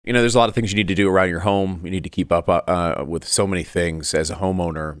You know, there's a lot of things you need to do around your home. You need to keep up with so many things as a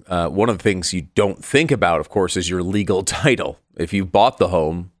homeowner. One of the things you don't think about, of course, is your legal title. If you bought the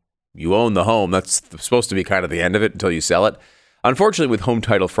home, you own the home. That's supposed to be kind of the end of it until you sell it. Unfortunately, with home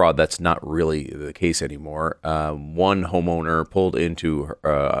title fraud, that's not really the case anymore. One homeowner pulled into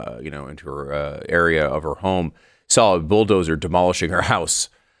her area of her home, saw a bulldozer demolishing her house.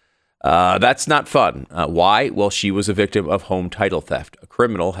 That's not fun. Why? Well, she was a victim of home title theft. A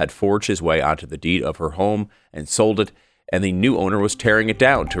criminal had forged his way onto the deed of her home and sold it, and the new owner was tearing it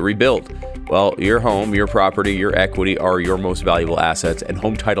down to rebuild. Well, your home, your property, your equity are your most valuable assets, and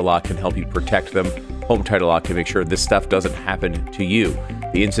Home Title Lock can help you protect them. Home Title Lock can make sure this stuff doesn't happen to you.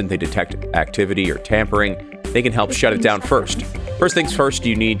 The instant they detect activity or tampering, they can help shut it down first. First things first,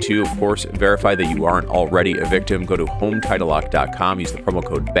 you need to, of course, verify that you aren't already a victim. Go to HomeTitleLock.com. Use the promo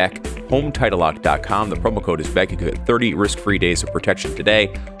code BECK. HomeTitleLock.com. The promo code is BECK. You can get 30 risk-free days of protection today.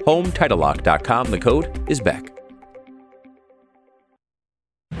 HomeTitleLock.com. The code is BECK.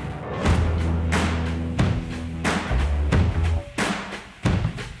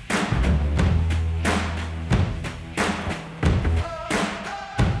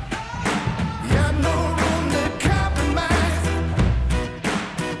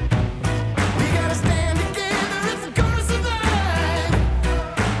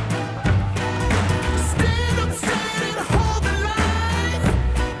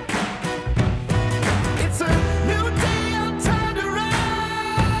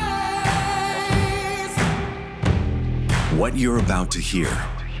 What you're about to hear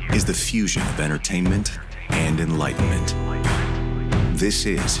is the fusion of entertainment and enlightenment. This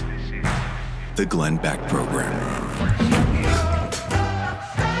is the Glenn Beck Program.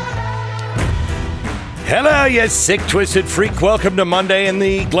 Hello, you sick, twisted freak. Welcome to Monday in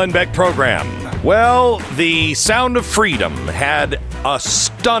the Glenn Beck Program. Well, the Sound of Freedom had a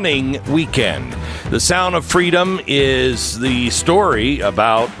stunning weekend. The Sound of Freedom is the story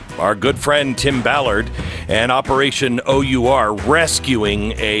about our good friend Tim Ballard and Operation OUR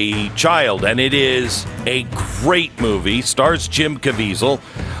rescuing a child. And it is a great movie, stars Jim Caviezel,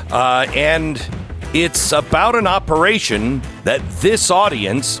 and it's about an operation that this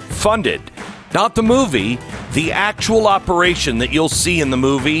audience funded. Not the movie, the actual operation that you'll see in the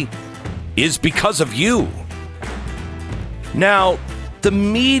movie is because of you. Now, the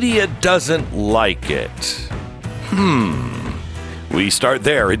media doesn't like it. We start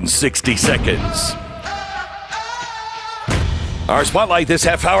there in 60 seconds. Our spotlight this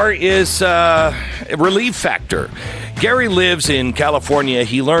half hour is Relief Factor. Gary lives in California.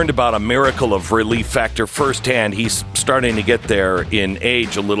 He learned about a miracle of Relief Factor firsthand. He's starting to get there in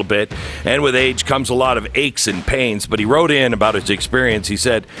age a little bit. And with age comes a lot of aches and pains. But he wrote in about his experience. He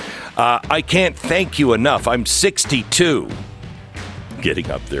said, I can't thank you enough. I'm 62.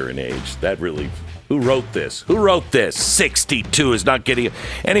 Getting up there in age. That really... Who wrote this? 62 is not getting it.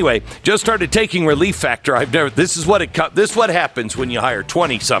 Anyway, just started taking Relief Factor. This is what happens when you hire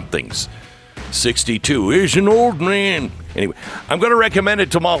 20-somethings. 62 is an old man. Anyway, I'm going to recommend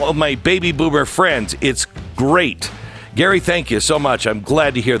it to all of my baby boomer friends. It's great. Gary, thank you so much. I'm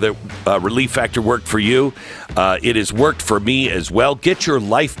glad to hear that Relief Factor worked for you. It has worked for me as well. Get your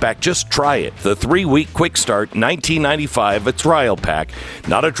life back. Just try it. The 3-week quick start, $19.95, a trial pack.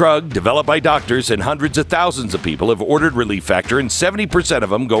 Not a drug, developed by doctors, and hundreds of thousands of people have ordered Relief Factor, and 70% of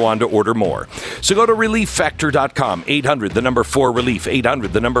them go on to order more. So go to ReliefFactor.com, 800, the number 4 Relief,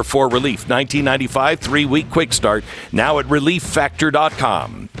 800, the number 4 Relief, $19.95, 3-week quick start, now at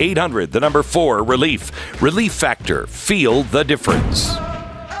ReliefFactor.com, 800, the number 4 Relief. Relief Factor. Feel the difference.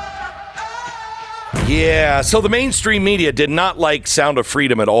 Yeah, so the mainstream media did not like Sound of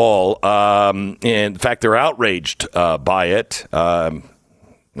Freedom at all. In fact, they're outraged by it. And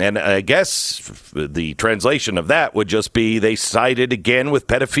I guess the translation of that would just be they sided again with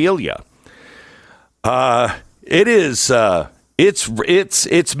pedophilia.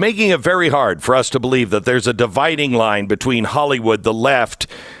 It's making it very hard for us to believe that there's a dividing line between Hollywood, the left,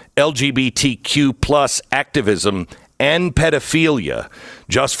 LGBTQ plus activism, and pedophilia,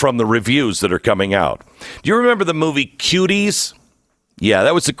 just from the reviews that are coming out. Do you remember the movie Cuties? Yeah,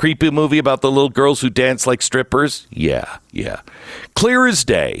 that was a creepy movie about the little girls who dance like strippers. Yeah. Clear as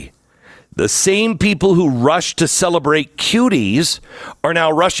day. The same people who rushed to celebrate Cuties are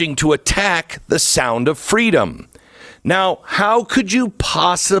now rushing to attack the Sound of Freedom. Now, how could you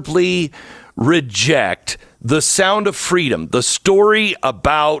possibly reject the Sound of Freedom, the story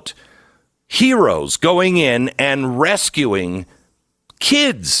about heroes going in and rescuing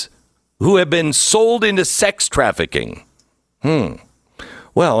kids who have been sold into sex trafficking?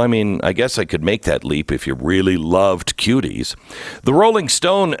 Well, I mean, I guess I could make that leap if you really loved cuties. The Rolling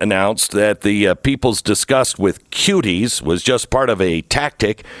Stone announced that the people's disgust with cuties was just part of a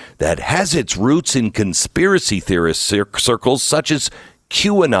tactic that has its roots in conspiracy theorist circles such as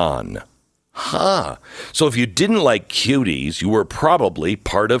QAnon. Huh. So if you didn't like cuties, you were probably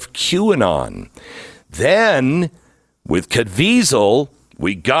part of QAnon. Then, with Caviezel,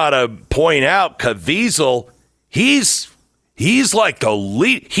 we gotta point out Caviezel, he's like the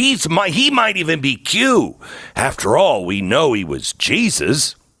lead. He might even be Q. After all, we know he was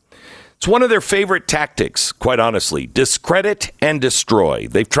Jesus. It's one of their favorite tactics, quite honestly. Discredit and destroy.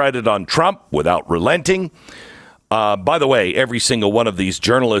 They've tried it on Trump without relenting. By the way, every single one of these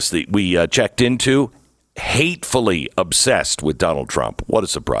journalists that we checked into, hatefully obsessed with Donald Trump. What a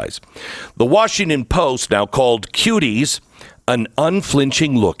surprise. The Washington Post now called Cuties an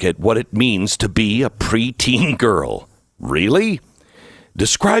unflinching look at what it means to be a preteen girl. Really?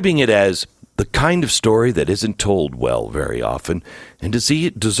 Describing it as the kind of story that isn't told well very often, and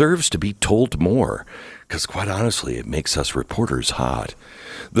it deserves to be told more, because quite honestly, it makes us reporters hot.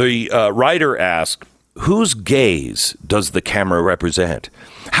 The writer asked, whose gaze does the camera represent?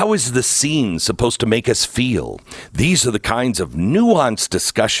 How is the scene supposed to make us feel? These are the kinds of nuanced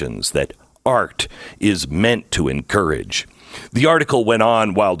discussions that art is meant to encourage. The article went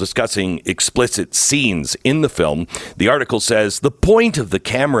on while discussing explicit scenes in the film. The article says the point of the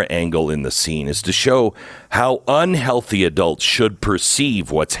camera angle in the scene is to show how unhealthy adults should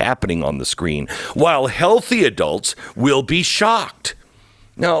perceive what's happening on the screen, while healthy adults will be shocked.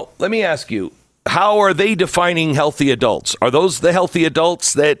 Now, let me ask you, how are they defining healthy adults? Are those the healthy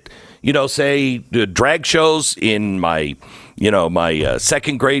adults that, say drag shows in my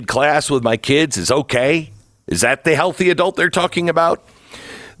second grade class with my kids is okay? Is that the healthy adult they're talking about?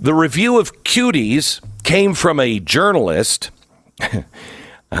 The review of Cuties came from a journalist.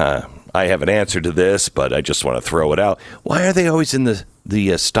 I have an answer to this, but I just want to throw it out. Why are they always in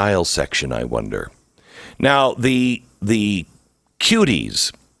the style section, I wonder? Now, the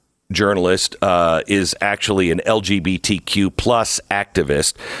Cuties journalist is actually an LGBTQ plus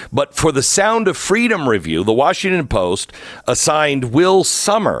activist. But for the Sound of Freedom review, the Washington Post assigned Will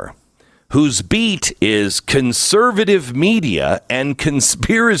Sommer, whose beat is conservative media and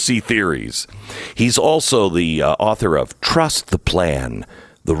conspiracy theories. He's also the author of Trust the Plan,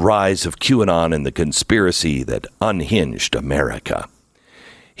 The Rise of QAnon and the Conspiracy That Unhinged America.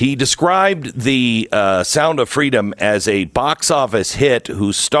 He described the Sound of Freedom as a box office hit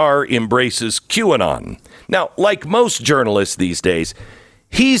whose star embraces QAnon. Now, like most journalists these days,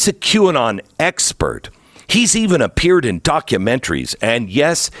 he's a QAnon expert. He's even appeared in documentaries, and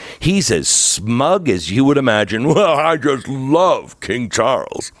yes, he's as smug as you would imagine. Well, I just love King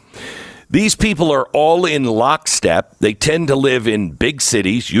Charles. These people are all in lockstep. They tend to live in big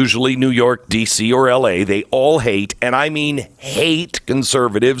cities, usually New York, D.C., or L.A. They all hate, and I mean hate,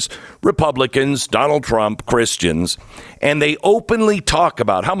 conservatives, Republicans, Donald Trump, Christians, and they openly talk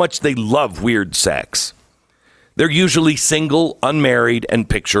about how much they love weird sex. They're usually single, unmarried, and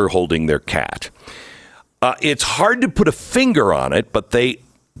picture holding their cat. It's hard to put a finger on it, but they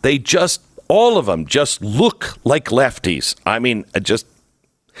just, all of them just look like lefties. I mean, just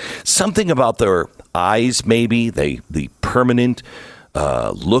something about their eyes, maybe, the permanent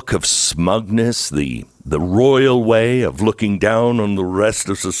look of smugness, the royal way of looking down on the rest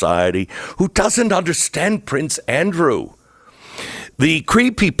of society who doesn't understand Prince Andrew. The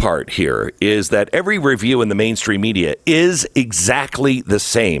creepy part here is that every review in the mainstream media is exactly the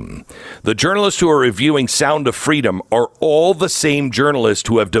same. The journalists who are reviewing Sound of Freedom are all the same journalists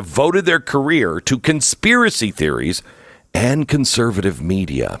who have devoted their career to conspiracy theories and conservative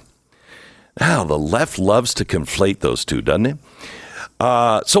media. Now, the left loves to conflate those two, doesn't it?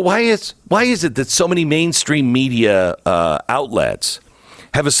 So why is it that so many mainstream media outlets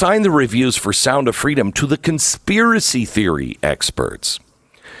have assigned the reviews for Sound of Freedom to the conspiracy theory experts?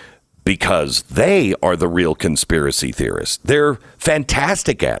 Because they are the real conspiracy theorists. They're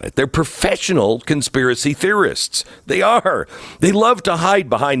fantastic at it. They're professional conspiracy theorists. They are. They love to hide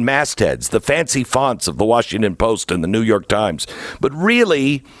behind mastheads, the fancy fonts of the Washington Post and the New York Times. But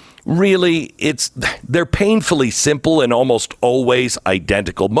really, they're painfully simple and almost always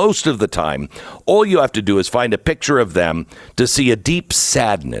identical. Most of the time, all you have to do is find a picture of them to see a deep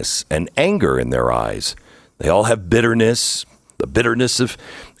sadness and anger in their eyes. They all have bitterness, the bitterness of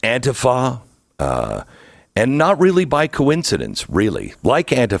Antifa, and not really by coincidence, really. Like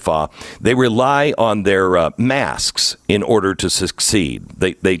Antifa, they rely on their masks in order to succeed.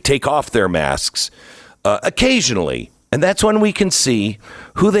 They take off their masks occasionally, and that's when we can see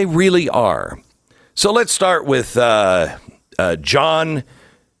who they really are. So let's start with John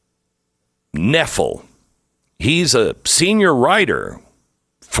Neffel. He's a senior writer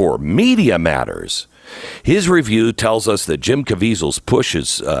for Media Matters. His review tells us that Jim Caviezel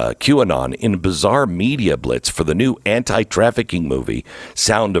pushes QAnon in a bizarre media blitz for the new anti-trafficking movie,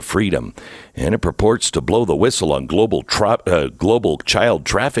 Sound of Freedom. And it purports to blow the whistle on global child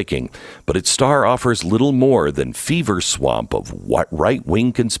trafficking, but its star offers little more than fever swamp of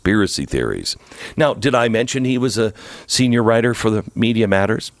right-wing conspiracy theories. Now, did I mention he was a senior writer for the Media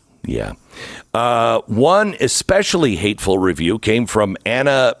Matters? Yeah. One especially hateful review came from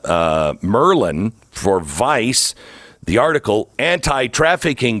Anna Merlin for Vice. The article,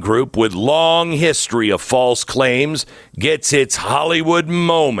 Anti-Trafficking Group with Long History of False Claims Gets Its Hollywood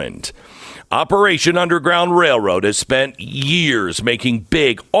Moment. Operation Underground Railroad has spent years making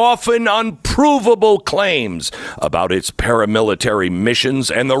big, often unprovable claims about its paramilitary missions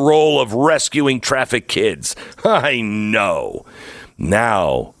and the role of rescuing trafficked kids. I know.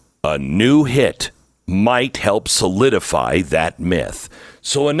 Now, a new hit might help solidify that myth.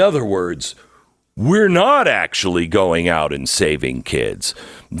 So in other words, we're not actually going out and saving kids.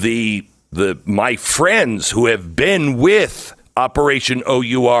 My friends who have been with Operation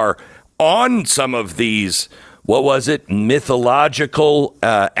OUR on some of these, mythological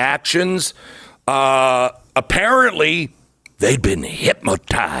actions, apparently they'd been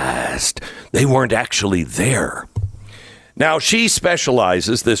hypnotized. They weren't actually there. Now, she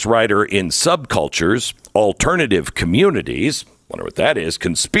specializes, this writer, in subcultures, alternative communities, wonder what that is,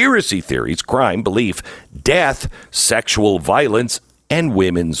 conspiracy theories, crime, belief, death, sexual violence, and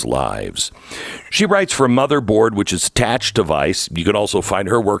women's lives. She writes for Motherboard, which is attached to Vice. You can also find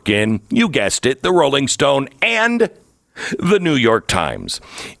her work in, you guessed it, the Rolling Stone and the New York Times.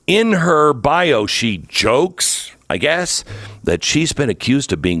 In her bio, she jokes, I guess, that she's been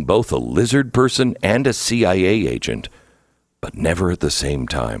accused of being both a lizard person and a CIA agent, but never at the same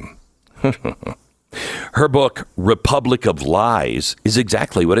time. Her book, Republic of Lies, is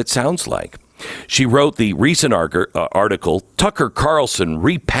exactly what it sounds like. She wrote the recent article, Tucker Carlson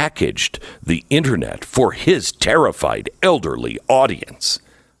repackaged the internet for his terrified elderly audience.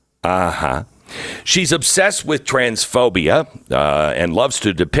 She's obsessed with transphobia and loves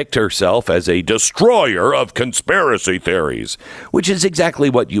to depict herself as a destroyer of conspiracy theories, which is exactly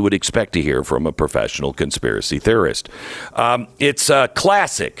what you would expect to hear from a professional conspiracy theorist. It's a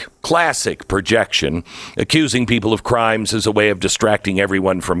classic projection, accusing people of crimes as a way of distracting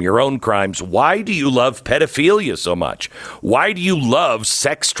everyone from your own crimes. Why do you love pedophilia so much? Why do you love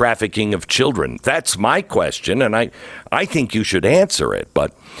sex trafficking of children? That's my question, and I think you should answer it.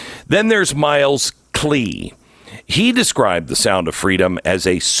 But then there's Miles Klee. He described The Sound of Freedom as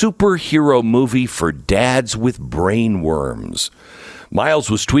a superhero movie for dads with brain worms. Miles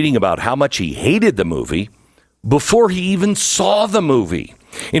was tweeting about how much he hated the movie before he even saw the movie.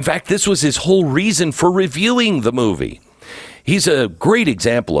 In fact, this was his whole reason for reviewing the movie. He's a great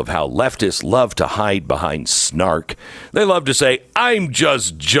example of how leftists love to hide behind snark. They love to say, "I'm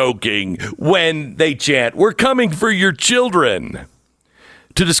just joking," when they chant, "We're coming for your children."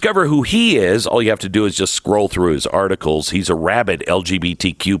 To discover who he is, all you have to do is just scroll through his articles. He's a rabid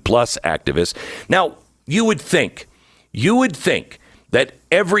LGBTQ plus activist. Now, you would think that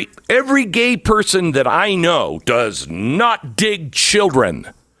every gay person that I know does not dig children.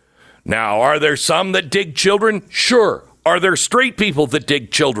 Now, are there some that dig children? Sure. Are there straight people that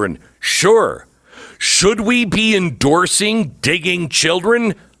dig children? Sure. Should we be endorsing digging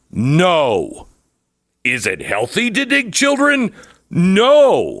children? No. Is it healthy to dig children?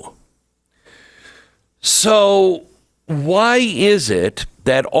 No. So why is it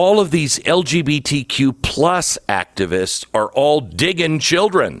that all of these LGBTQ plus activists are all digging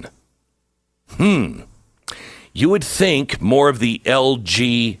children? You would think more of the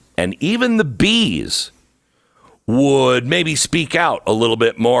LG and even the Bs would maybe speak out a little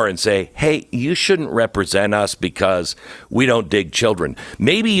bit more and say, hey, you shouldn't represent us because we don't dig children.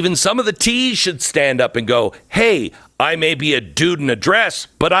 Maybe even some of the T's should stand up and go, hey, I may be a dude in a dress,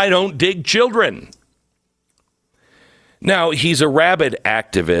 but I don't dig children. Now, he's a rabid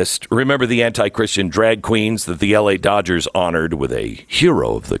activist. Remember the anti-Christian drag queens that the LA Dodgers honored with a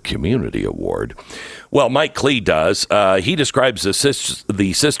Hero of the Community Award? Well, Mike Klee does. He describes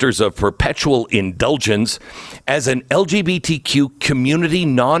the Sisters of Perpetual Indulgence as an LGBTQ community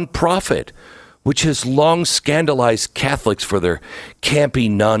nonprofit, which has long scandalized Catholics for their campy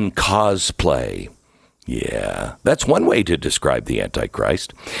nun cosplay. Yeah, that's one way to describe the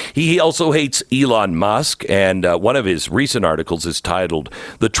Antichrist. He also hates Elon Musk, and one of his recent articles is titled,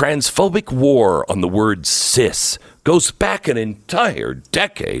 "The Transphobic War on the Word Cis Goes Back an Entire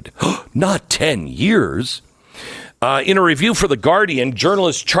Decade, Not 10 Years." In a review for The Guardian,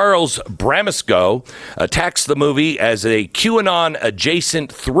 journalist Charles Bramasco attacks the movie as a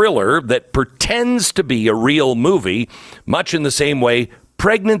QAnon-adjacent thriller that pretends to be a real movie, much in the same way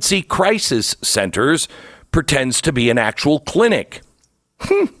Pregnancy Crisis Centers pretends to be an actual clinic.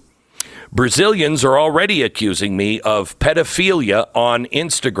 Brazilians are already accusing me of pedophilia on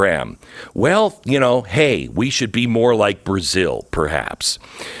Instagram. Well, hey, we should be more like Brazil, perhaps.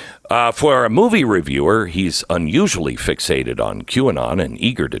 For a movie reviewer, he's unusually fixated on QAnon and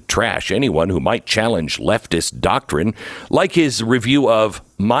eager to trash anyone who might challenge leftist doctrine, like his review of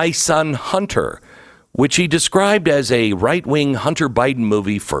My Son Hunter, which he described as a right-wing Hunter Biden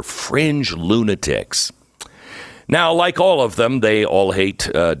movie for fringe lunatics. Now, like all of them, they all hate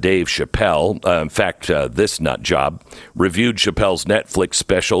Dave Chappelle. In fact, this nut job reviewed Chappelle's Netflix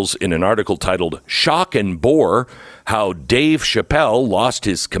specials in an article titled Shock and Bore, How Dave Chappelle Lost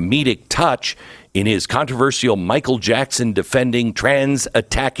His Comedic Touch in His Controversial Michael Jackson Defending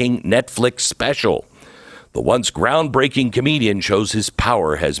Trans-Attacking Netflix Special. The once groundbreaking comedian shows his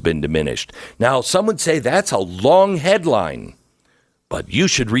power has been diminished. Now, some would say that's a long headline. But you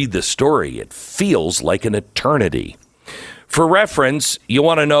should read the story. It feels like an eternity. For reference, you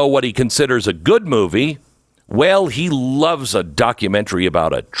want to know what he considers a good movie? Well, he loves a documentary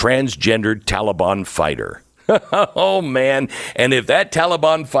about a transgendered Taliban fighter. Oh, man. And if that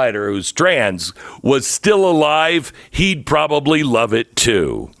Taliban fighter who's trans was still alive, he'd probably love it,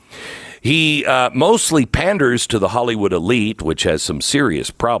 too. He mostly panders to the Hollywood elite, which has some serious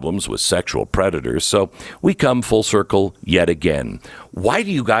problems with sexual predators. So we come full circle yet again. Why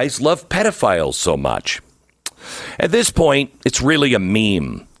do you guys love pedophiles so much? At this point, it's really a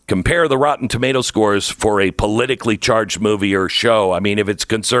meme. Compare the Rotten Tomato scores for a politically charged movie or show. I mean, if it's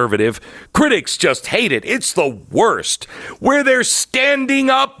conservative, critics just hate it. It's the worst. Where they're standing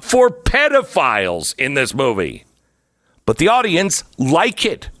up for pedophiles in this movie. But the audience like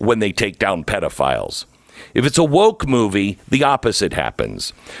it when they take down pedophiles. If it's a woke movie, the opposite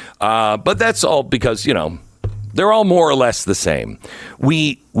happens. But that's all because, they're all more or less the same.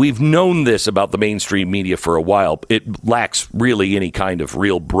 We've known this about the mainstream media for a while. It lacks really any kind of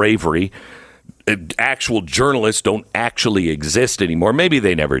real bravery. Actual journalists don't actually exist anymore. Maybe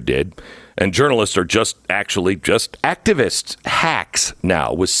they never did. And journalists are just activists, hacks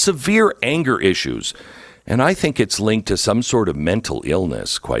now with severe anger issues. And I think it's linked to some sort of mental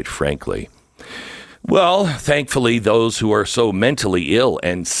illness, quite frankly. Well, thankfully, those who are so mentally ill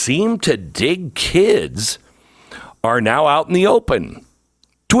and seem to dig kids are now out in the open.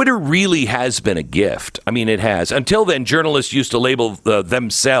 Twitter really has been a gift. I mean, it has. Until then, journalists used to label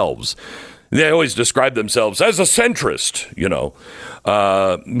themselves. They always describe themselves as a centrist,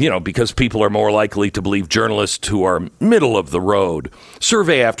 because people are more likely to believe journalists who are middle of the road.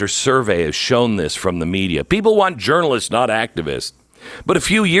 Survey after survey has shown this from the media. People want journalists, not activists. But a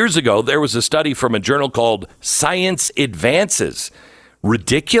few years ago, there was a study from a journal called Science Advances.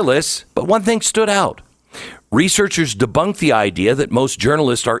 Ridiculous, but one thing stood out. Researchers debunked the idea that most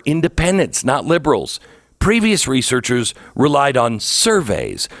journalists are independents, not liberals. Previous researchers relied on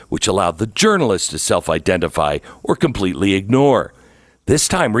surveys, which allowed the journalist to self-identify or completely ignore. This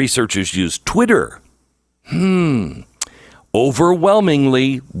time, researchers used Twitter.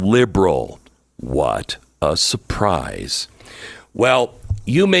 Overwhelmingly liberal. What a surprise. Well,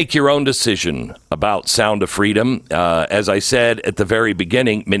 you make your own decision about Sound of Freedom. As I said at the very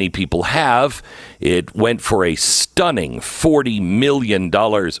beginning, many people have. It went for a stunning $40 million.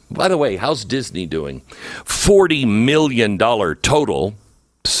 By the way, how's Disney doing? $40 million total.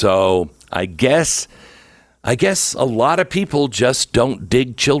 So I guess a lot of people just don't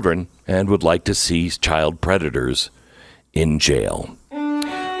dig children and would like to see child predators in jail.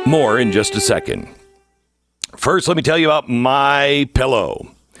 More in just a second. First, let me tell you about My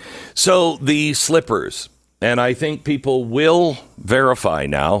Pillow. So the slippers, and I think people will verify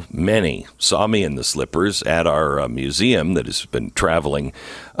now, many saw me in the slippers at our museum that has been traveling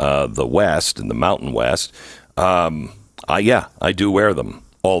the West and the Mountain West. I do wear them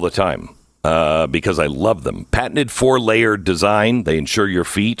all the time. Because I love them. Patented 4-layer design. They ensure your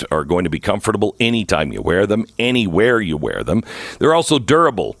feet are going to be comfortable anytime you wear them, anywhere you wear them. They're also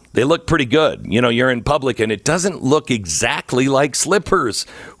durable. They look pretty good. You're in public and it doesn't look exactly like slippers,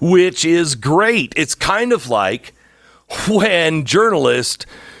 which is great. It's kind of like when journalists,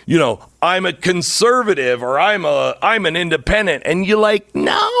 I'm a conservative or I'm an independent, and you're like,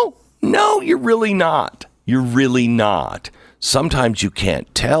 no, you're really not. You're really not. Sometimes you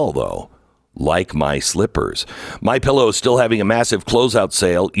can't tell, though. like my slippers. My Pillow is still having a massive closeout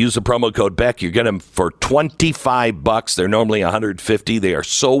sale. Use the promo code Beck. You get them for $25. They're normally $150. They are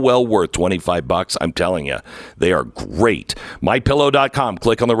so well worth $25. I'm telling you, they are great. MyPillow.com.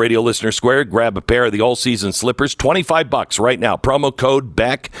 Click on the radio listener square. Grab a pair of the all-season slippers. $25 right now. Promo code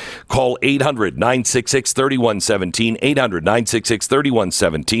Beck. Call 800-966-3117.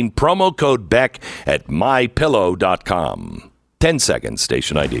 800-966-3117. Promo code Beck at MyPillow.com. 10 seconds,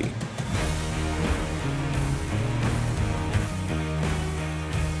 station ID.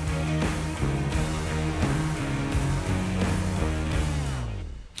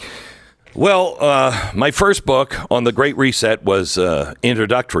 Well, my first book on the Great Reset was an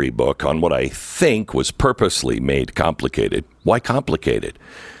introductory book on what I think was purposely made complicated. Why complicated?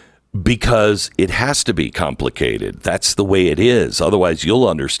 Because it has to be complicated. That's the way it is. Otherwise, you'll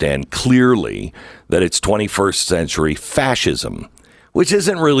understand clearly that it's 21st century fascism, which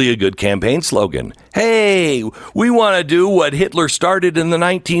isn't really a good campaign slogan. Hey, we want to do what Hitler started in the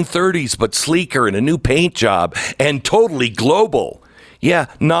 1930s, but sleeker and a new paint job and totally global. Yeah,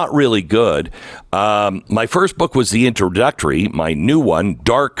 not really good. My first book was the introductory. My new one,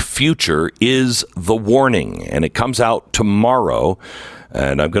 Dark Future, is the warning, and it comes out tomorrow.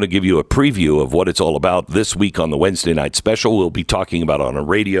 And I'm going to give you a preview of what it's all about this week on the Wednesday night special. We'll be talking about it on a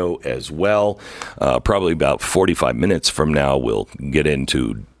radio as well. Probably about 45 minutes from now, we'll get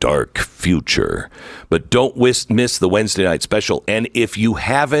into Dark Future. But don't miss the Wednesday night special. And if you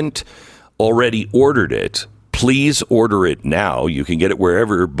haven't already ordered it, please order it now. You can get it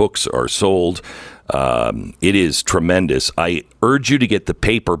wherever books are sold. It is tremendous. I urge you to get the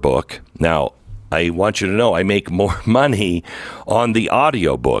paper book. Now, I want you to know I make more money on the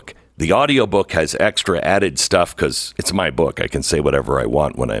audiobook. The audiobook has extra added stuff because it's my book. I can say whatever I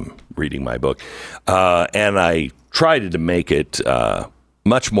want when I'm reading my book. And I tried to make it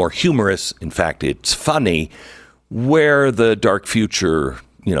much more humorous. In fact, it's funny, where the Dark Future,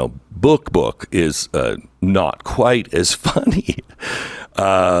 book is not quite as funny.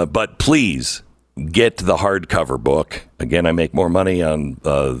 But please get the hardcover book. Again, I make more money on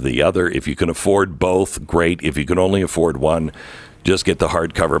the other. If you can afford both, great. If you can only afford one, just get the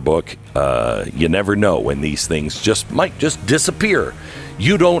hardcover book. You never know when these things might just disappear.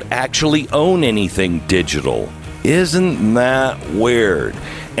 You don't actually own anything digital. Isn't that weird?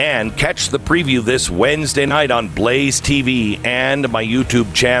 And catch the preview this Wednesday night on Blaze TV and my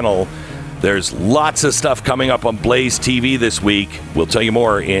YouTube channel. There's lots of stuff coming up on Blaze TV this week. We'll tell you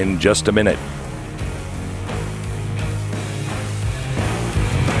more in just a minute.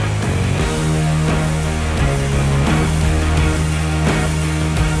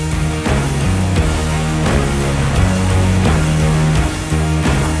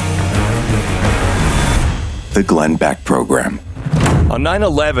 The Glenn Beck Program. On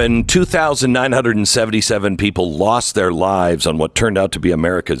 9/11, 2,977 people lost their lives on what turned out to be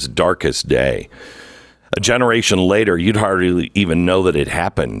America's darkest day. A generation later, you'd hardly even know that it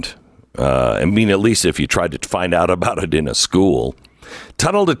happened. At least if you tried to find out about it in a school.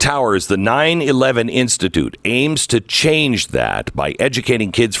 Tunnel to Towers, the 9/11 Institute, aims to change that by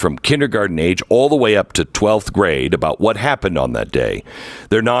educating kids from kindergarten age all the way up to 12th grade about what happened on that day.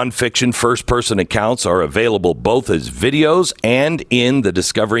 Their nonfiction first-person accounts are available both as videos and in the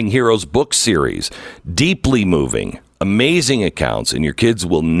Discovering Heroes book series. Deeply moving, amazing accounts, and your kids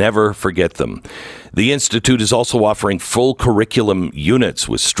will never forget them. The Institute is also offering full curriculum units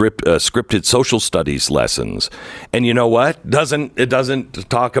with scripted social studies lessons. And you know what? It doesn't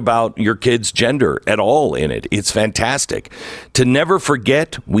talk about your kid's gender at all in it. It's fantastic. To never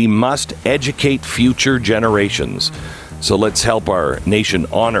forget, we must educate future generations. So let's help our nation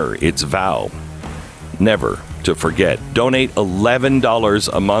honor its vow never to forget. Donate $11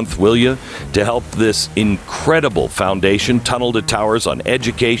 a month, will you, to help this incredible foundation, Tunnel to Towers, on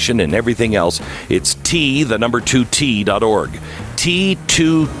education and everything else. It's T2T.org.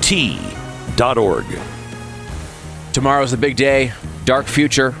 T2T.org. Tomorrow's the big day. Dark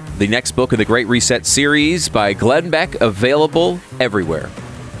Future, the next book of the Great Reset series by Glenn Beck, available everywhere.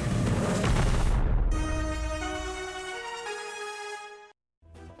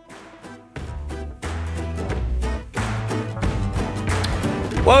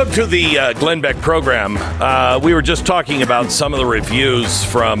 Welcome to the Glenn Beck program. We were just talking about some of the reviews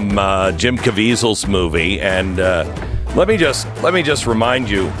from Jim Caviezel's movie, and let me just remind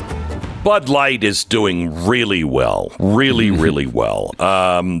you, Bud Light is doing really well, really well.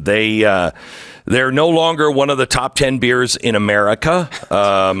 They're no longer one of the top 10 beers in America.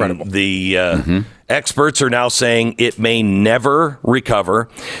 Incredible. Experts are now saying it may never recover.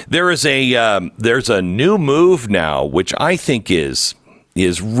 There's a new move now, which I think is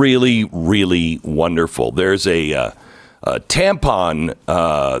is really, really wonderful. There's a tampon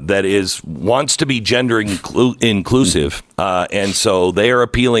that wants to be gender inclusive, and so they are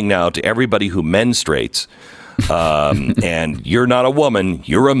appealing now to everybody who menstruates. And you're not a woman,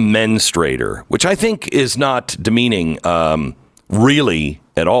 you're a menstruator, which I think is not demeaning, really,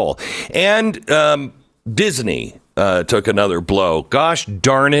 at all. And Disney took another blow. Gosh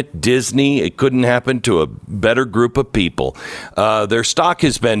darn it, Disney. It couldn't happen to a better group of people. Their stock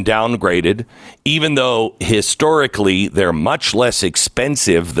has been downgraded, even though historically they're much less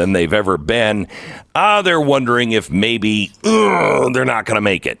expensive than they've ever been. They're wondering if maybe they're not going to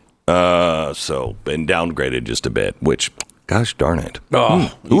make it. So been downgraded just a bit, which, gosh darn it.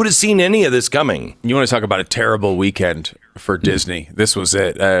 Who would have seen any of this coming? You want to talk about a terrible weekend for Disney? This was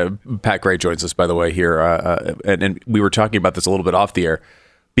it. Pat Gray joins us, by the way, here. And we were talking about this a little bit off the air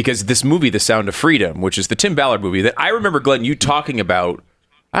because this movie, The Sound of Freedom, which is the Tim Ballard movie that I remember, Glenn, you talking about,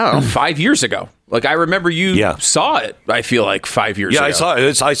 I don't know, 5 years ago. Like, I remember you saw it, I feel like 5 years ago. Yeah,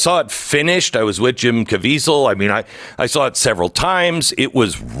 I saw it finished. I was with Jim Caviezel. I mean, I saw it several times. It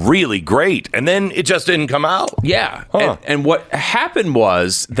was really great. And then it just didn't come out. Yeah. Huh. And what happened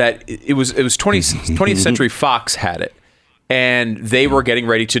was that it was 20th Century Fox had it. And they were getting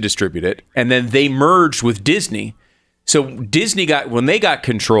ready to distribute it. And then they merged with Disney. So Disney when they got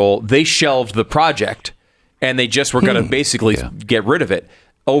control, they shelved the project. And they just were going to basically get rid of it.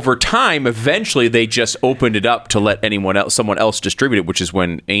 Over time, eventually, they just opened it up to let someone else distribute it, which is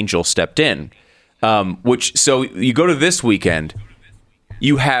when Angel stepped in. So you go to this weekend,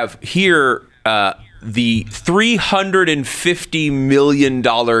 you have here the $350 million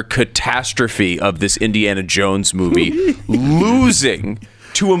catastrophe of this Indiana Jones movie losing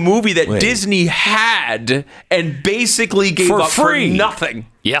to a movie that Disney had and basically gave up free. for nothing.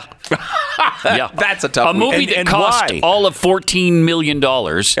 Yeah. That's a tough movie that cost all of $14 million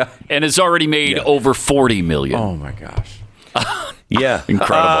and has already made over $40 million. Oh my gosh. Yeah.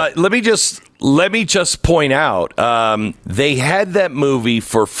 Incredible. Let me just point out, they had that movie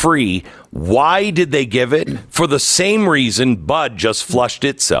for free. Why did they give it? For the same reason Bud just flushed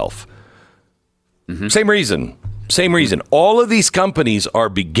itself. Mm-hmm. Same reason. All of these companies are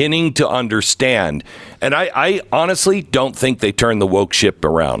beginning to understand, and I honestly don't think they turned the woke ship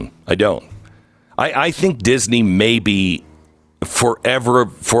around. I don't. I think Disney may be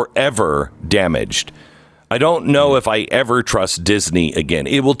forever damaged. I don't know if I ever trust Disney again.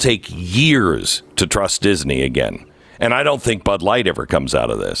 It will take years to trust Disney again, and I don't think Bud Light ever comes out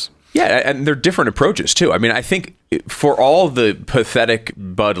of this. Yeah, and they're different approaches, too. I mean, I think for all the pathetic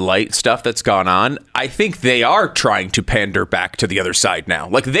Bud Light stuff that's gone on, I think they are trying to pander back to the other side now.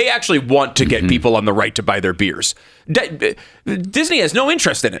 Like, they actually want to get people on the right to buy their beers. Disney has no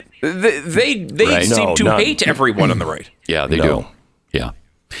interest in it. They seem to hate everyone on the right. Yeah, they do. Yeah.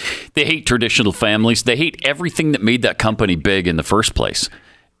 They hate traditional families. They hate everything that made that company big in the first place.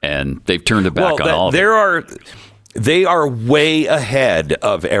 And they've turned it back on all of it. They are way ahead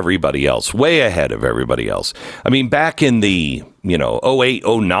of everybody else. I mean, back in the 08,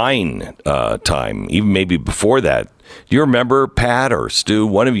 09 time, even maybe before that, do you remember, Pat or Stu,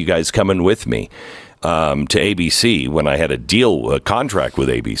 one of you guys coming with me to ABC when I had a contract with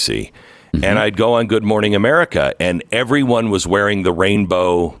ABC? Mm-hmm. And I'd go on Good Morning America, and everyone was wearing the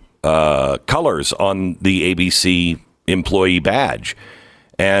rainbow colors on the ABC employee badge.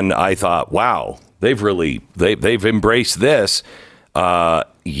 And I thought, wow. They've embraced this. That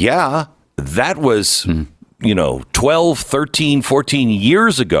was, 12, 13, 14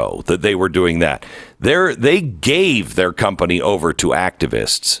 years ago that they were doing that. They gave their company over to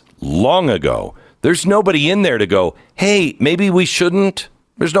activists long ago. There's nobody in there to go, hey, maybe we shouldn't.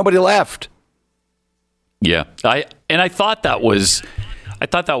 There's nobody left. Yeah. I thought that was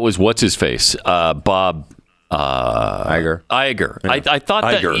what's his face? Bob Iger. Yeah. I thought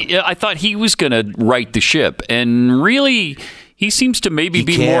Iger. I thought he was going to right the ship, and really, he seems to maybe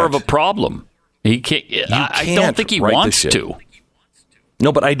be more of a problem. He can't. I don't think he wants to.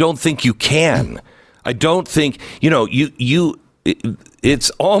 No, but I don't think you can. I don't think it's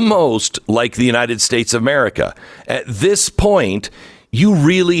almost like the United States of America. At this point, you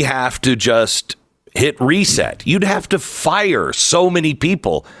really have to just hit reset. You'd have to fire so many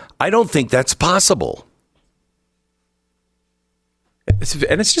people. I don't think that's possible.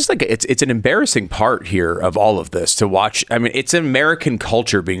 It's just like it's an embarrassing part here of all of this to watch. I mean, it's American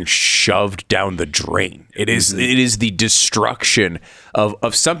culture being shoved down the drain. It is the destruction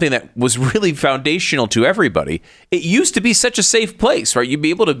of something that was really foundational to everybody. It used to be such a safe place, right? You'd be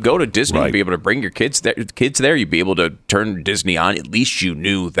able to go to Disney, You'd be able to bring your kids there, you'd be able to turn Disney on. At least you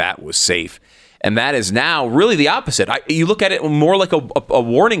knew that was safe. And that is now really the opposite. You look at it more like a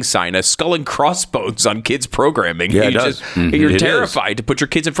warning sign, a skull and crossbones on kids programming. Yeah, it does. You're terrified to put your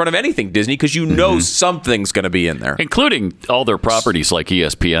kids in front of anything Disney because you know something's going to be in there. Including all their properties like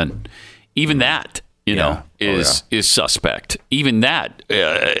ESPN. Even that, is suspect. Even that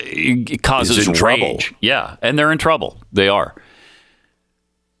causes trouble. rage. Yeah, and they're in trouble. They are.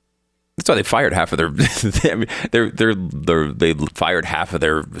 That's why they fired half of their. They fired half of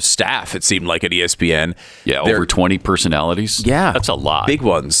their staff. It seemed like at ESPN. Yeah, over 20 personalities. Yeah, that's a lot. Big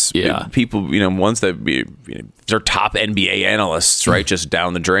ones. Yeah, people. Ones that they're top NBA analysts, right? Just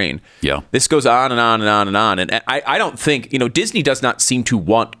down the drain. Yeah, this goes on and on and on and on. And I don't think Disney does not seem to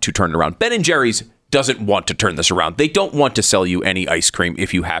want to turn it around. Ben and Jerry's doesn't want to turn this around. They don't want to sell you any ice cream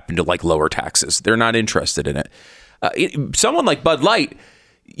if you happen to like lower taxes. They're not interested in it. Someone like Bud Light.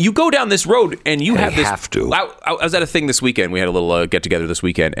 You go down this road and you have this. Have to. I was at a thing this weekend. We had a little get together this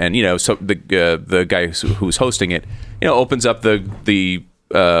weekend, and so the guy who's hosting it, opens up the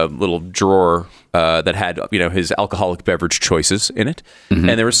little drawer that had his alcoholic beverage choices in it, and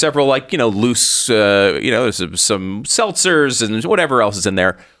there were several loose there's some seltzers and whatever else is in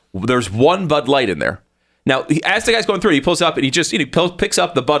there. There's one Bud Light in there. Now, as the guy's going through, he pulls up and he just picks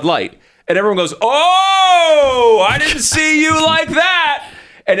up the Bud Light, and everyone goes, "Oh, I didn't see you like that."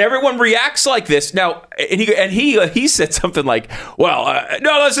 And everyone reacts like this now. And he said something like, "Well,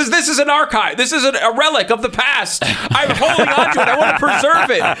 no, this is an archive. This is a relic of the past. I'm holding on to it. I want to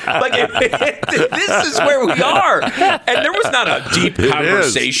preserve it." This is where we are. And there was not a deep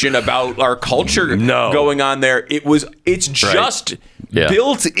conversation about our culture going on there. It's just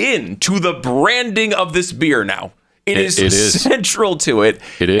built into the branding of this beer now. It is central to it.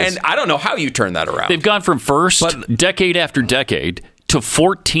 It is. And I don't know how you turn that around. They've gone from first, decade after decade, to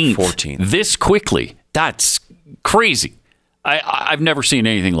 14th this quickly. That's crazy. I've never seen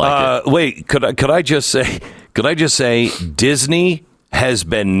anything like it. Wait, could I just say Disney has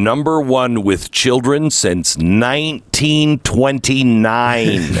been number one with children since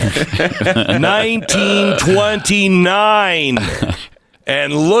 1929. 1929.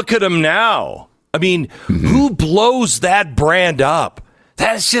 And look at them now. I mean, who blows that brand up?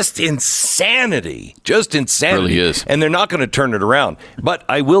 That's just insanity. Just insanity. It really is. And they're not going to turn it around. But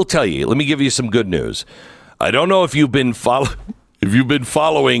I will tell you, let me give you some good news. I don't know if you've been following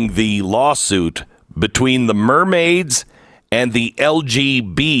the lawsuit between the mermaids and the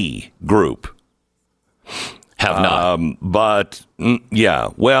LGB group. Have not. But, yeah.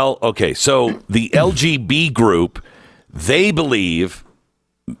 Well, okay. So the LGB group, they believe,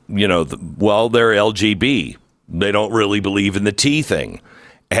 they're LGB. They don't really believe in the T thing.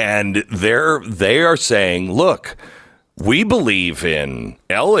 And they are saying, look, we believe in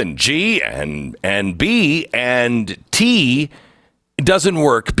L and G and B, and T doesn't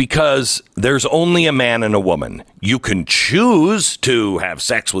work because there's only a man and a woman. You can choose to have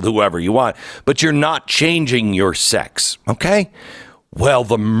sex with whoever you want, but you're not changing your sex. Okay? Well,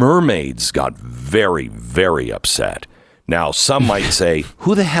 the mermaids got very, very upset. Now, some might say,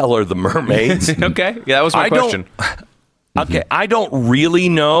 who the hell are the mermaids? Okay, yeah, that was my question. Okay, I don't really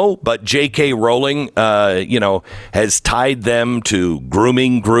know, but J.K. Rowling, has tied them to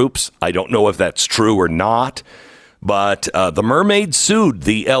grooming groups. I don't know if that's true or not, but the mermaids sued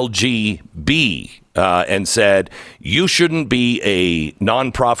the LGB and said, you shouldn't be a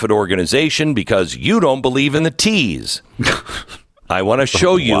nonprofit organization because you don't believe in the T's. I want to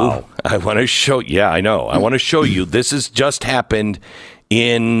show you. Wow. I want to show you. This has just happened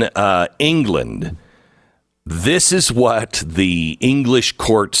in England. This is what the English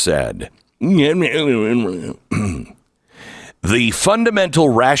court said. The fundamental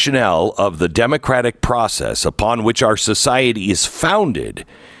rationale of the democratic process upon which our society is founded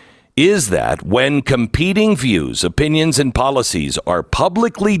is that when competing views, opinions, and policies are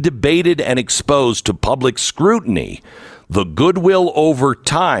publicly debated and exposed to public scrutiny, the good will over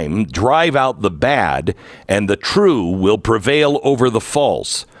time drive out the bad, and the true will prevail over the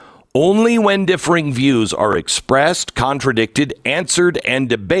false. Only when differing views are expressed, contradicted, answered, and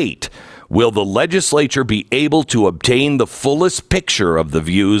debate will the legislature be able to obtain the fullest picture of the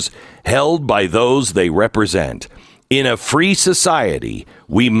views held by those they represent. In a free society,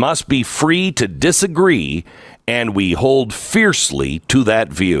 we must be free to disagree, and we hold fiercely to that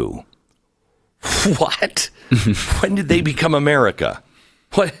view. What? When did they become America?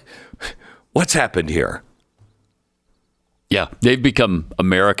 What's happened here? Yeah, they've become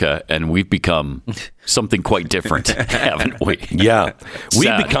America, and we've become something quite different, haven't we? Yeah.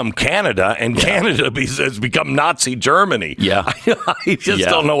 We've become Canada, and Canada has become Nazi Germany. Yeah. I just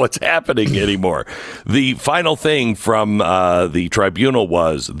don't know what's happening anymore. The final thing from the tribunal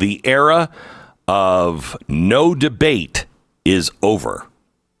was the era of no debate is over.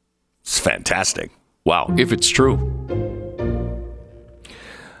 It's fantastic. Wow, if it's true.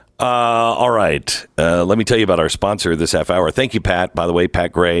 All right. Let me tell you about our sponsor this half hour. Thank you, Pat. By the way,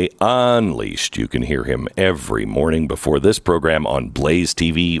 Pat Gray Unleashed. You can hear him every morning before this program on Blaze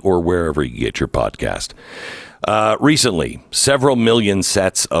TV or wherever you get your podcast. Recently, several million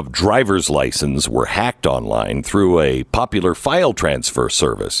sets of driver's license were hacked online through a popular file transfer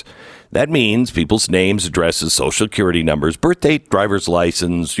service. That means people's names, addresses, social security numbers, birth date, driver's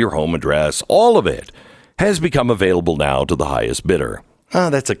license, your home address, all of it has become available now to the highest bidder.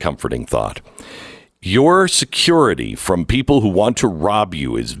 That's a comforting thought. Your security from people who want to rob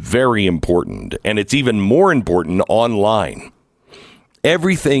you is very important, and it's even more important online.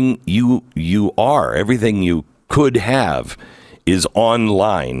 Everything you are, everything you could have is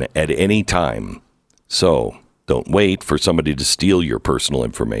online at any time. So don't wait for somebody to steal your personal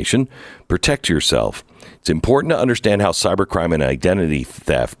information. Protect yourself. It's important to understand how cybercrime and identity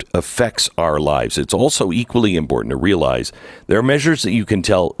theft affects our lives. It's also equally important to realize there are measures that you can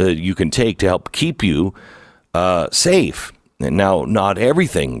take to help keep you safe. And now, not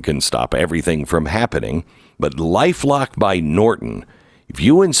everything can stop everything from happening, but LifeLock by Norton, if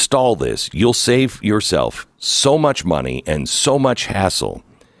you install this, you'll save yourself so much money and so much hassle.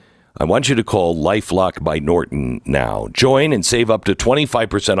 I want you to call LifeLock by Norton now. Join and save up to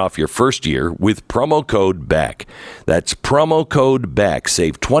 25% off your first year with promo code BECK. That's promo code BECK.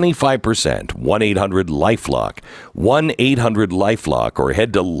 Save 25%. 1-800-LifeLock. 1-800-LifeLock or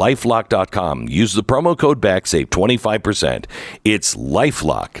head to lifelock.com. Use the promo code BECK. Save 25%. It's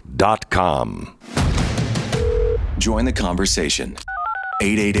lifelock.com. Join the conversation.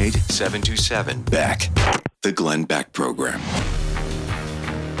 888-727-BECK. The Glenn Beck Program.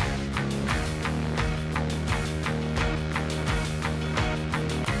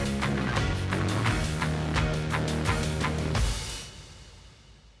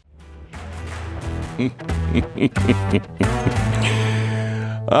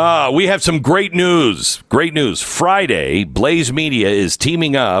 We have some great news. Great news. Friday, Blaze Media is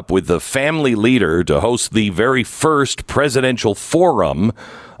teaming up with the Family Leader to host the very first presidential forum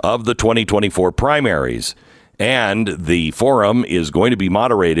of the 2024 primaries. And the forum is going to be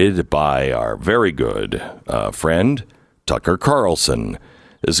moderated by our very good friend, Tucker Carlson.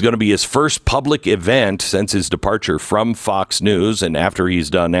 This is going to be his first public event since his departure from Fox News. And after he's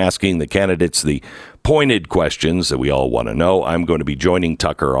done asking the candidates the pointed questions that we all want to know, I'm going to be joining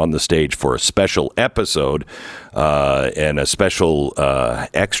Tucker on the stage for a special episode and a special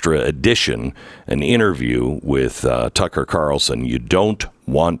extra edition, an interview with Tucker Carlson. You don't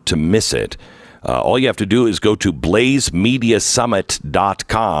want to miss it. All you have to do is go to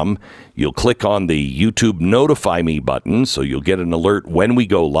blazemediasummit.com. You'll click on the YouTube Notify Me button, so you'll get an alert when we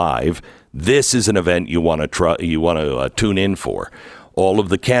go live. This is an event you want to tune in for. All of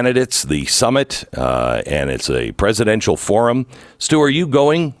the candidates, the summit, and it's a presidential forum. Stu, are you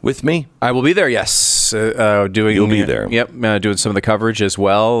going with me? I will be there, yes. You'll be there. Yep, doing some of the coverage as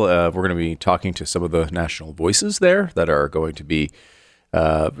well. We're going to be talking to some of the national voices there that are going to be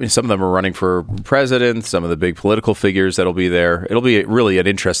some of them are running for president, some of the big political figures that'll be there. It'll be really an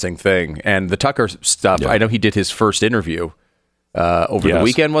interesting thing. And the Tucker stuff, yeah. I know he did his first interview over the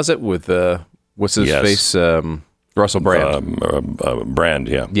weekend, was it? With, what's his face? Russell Brand. Brand,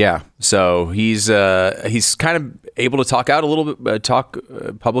 yeah. Yeah. So he's kind of able to talk out a little bit, talk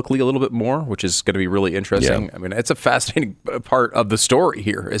publicly a little bit more, which is going to be really interesting. Yeah. I mean, it's a fascinating part of the story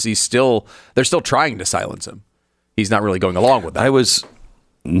here, as they're still trying to silence him. He's not really going along with that.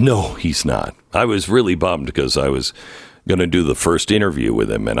 No, he's not. I was really bummed because I was going to do the first interview with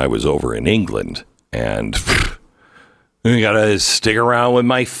him, and I was over in England, and I got to stick around with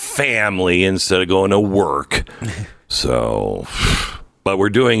my family instead of going to work. So, but we're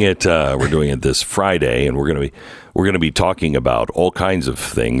doing it. We're doing it this Friday, and we're going to be talking about all kinds of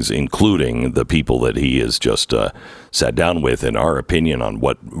things, including the people that he has just sat down with, in our opinion, on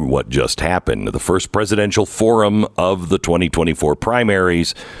what just happened. The first presidential forum of the 2024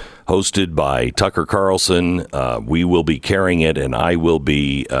 primaries, hosted by Tucker Carlson. We will be carrying it, and I will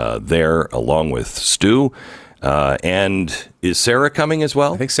be there along with Stu. And is Sarah coming as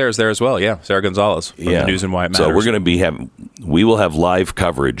well? I think Sarah's there as well. Yeah, Sarah Gonzalez from the News and Why It Matters. So we're going to we will have live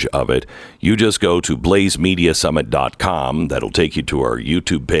coverage of it. You just go to blazemediasummit.com. That'll take you to our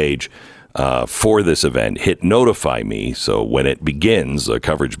YouTube page for this event. Hit Notify Me, so when it begins, the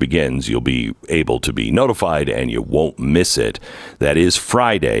coverage begins, you'll be able to be notified and you won't miss it. That is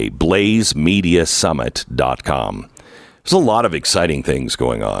Friday, blazemediasummit.com. There's a lot of exciting things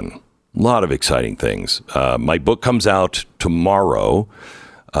going on. A lot of exciting things. My book comes out tomorrow.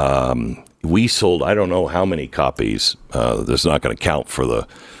 we sold, I don't know how many copies. There's not going to count for the,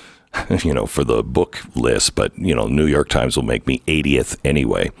 for the book list, but, New York Times will make me 80th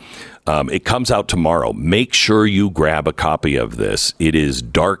anyway. It comes out tomorrow. Make sure you grab a copy of this. It is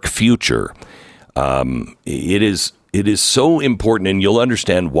Dark Future. It is so important, and you'll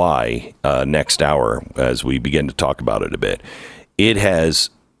understand why next hour as we begin to talk about it a bit. It's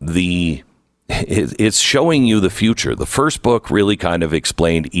showing you the future. The first book really kind of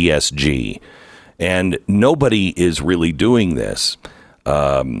explained ESG, and nobody is really doing this.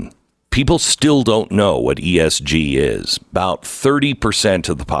 People still don't know what ESG is. About 30%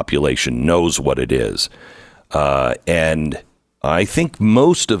 of the population knows what it is. And I think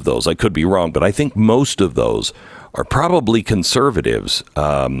most of those, I could be wrong, but I think most of those are probably conservatives.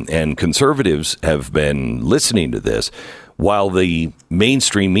 And conservatives have been listening to this while the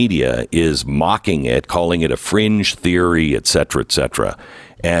mainstream media is mocking it, calling it a fringe theory, et cetera,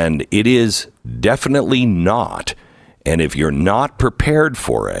 and it is definitely not. And if you're not prepared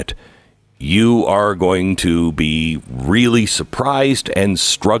for it, you are going to be really surprised and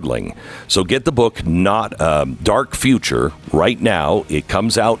struggling. So get the book, Dark Future, right now. It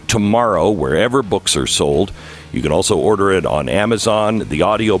comes out tomorrow, wherever books are sold. You can also order it on Amazon. The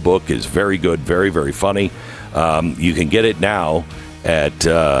audiobook is very good, very, very funny. You can get it now at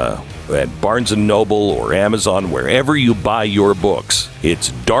Barnes & Noble or Amazon, wherever you buy your books.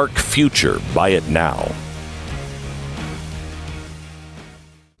 It's Dark Future. Buy it now.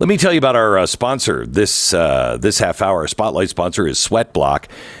 Let me tell you about our sponsor. This half hour spotlight sponsor is Sweatblock.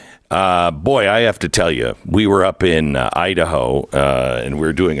 Boy, I have to tell you, we were up in Idaho, and we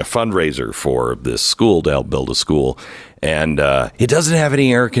were doing a fundraiser for this school to help build a school. And it doesn't have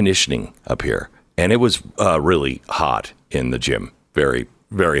any air conditioning up here. And it was really hot in the gym. Very,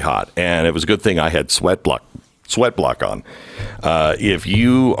 very hot. And it was a good thing I had Sweatblock on. If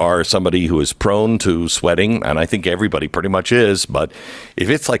you are somebody who is prone to sweating, and I think everybody pretty much is, but if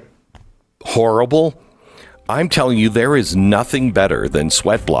it's like horrible, I'm telling you, there is nothing better than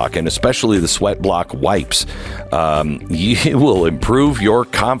Sweatblock, and especially the Sweatblock wipes. It will improve your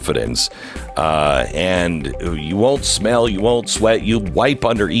confidence, and you won't smell, you won't sweat. You wipe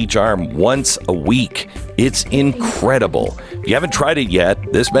under each arm once a week. It's incredible. If you haven't tried it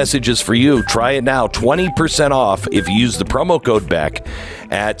yet, this message is for you. Try it now. 20% off if you use the promo code BECK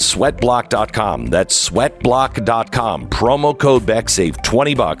at sweatblock.com. That's sweatblock.com. Promo code BECK. Save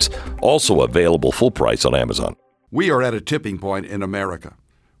 $20. Also available full price on Amazon. We are at a tipping point in America.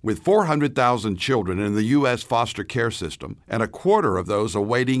 With 400,000 children in the U.S. foster care system and a quarter of those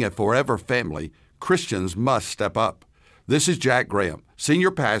awaiting a forever family, Christians must step up. This is Jack Graham, Senior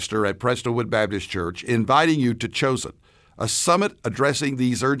Pastor at Prestonwood Baptist Church, inviting you to Chosen, a summit addressing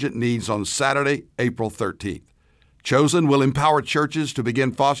these urgent needs on Saturday, April 13th. Chosen will empower churches to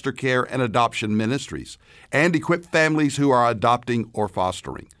begin foster care and adoption ministries and equip families who are adopting or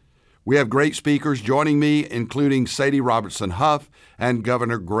fostering. We have great speakers joining me, including Sadie Robertson Huff and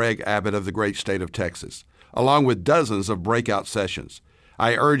Governor Greg Abbott of the great state of Texas, along with dozens of breakout sessions.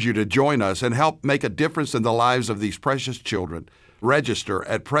 I urge you to join us and help make a difference in the lives of these precious children. Register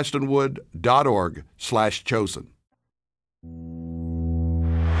at prestonwood.org/chosen.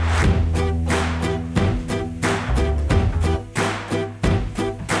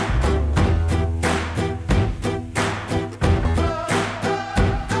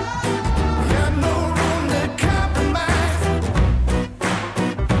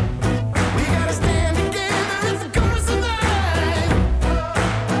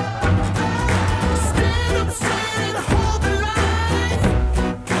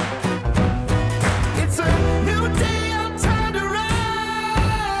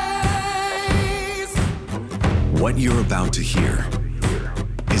 What you're about to hear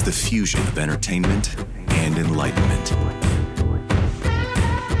is the fusion of entertainment and enlightenment.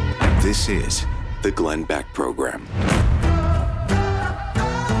 This is the Glenn Beck Program.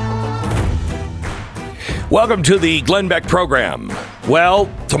 Welcome to the Glenn Beck Program. Well,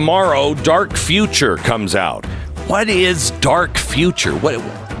 tomorrow, Dark Future comes out. What is Dark Future?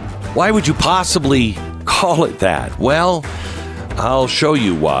 Why would you possibly call it that? Well, I'll show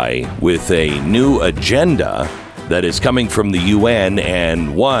you why with a new agenda that is coming from the UN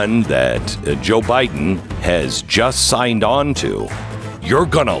and one that Joe Biden has just signed on to. You're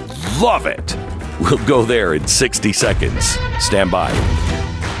gonna love it. We'll go there in 60 seconds. Stand by.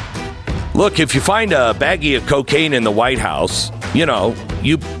 Look, if you find a baggie of cocaine in the White House,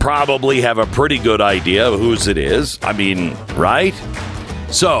 you probably have a pretty good idea of whose it is. I mean, right?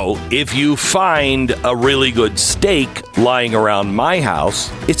 So, if you find a really good steak lying around my house,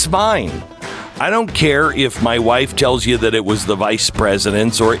 it's mine. I don't care if my wife tells you that it was the vice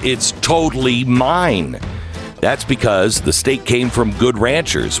president's or it's totally mine. That's because the steak came from good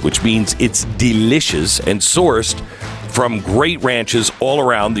ranchers, which means it's delicious and sourced from great ranches all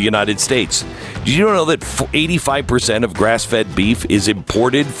around the United States. Did you know that 85% of grass-fed beef is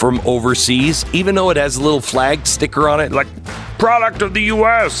imported from overseas, even though it has a little flag sticker on it, like product of the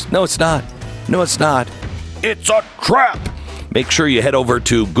U.S.? No, it's not. No, it's not. It's a trap. Make sure you head over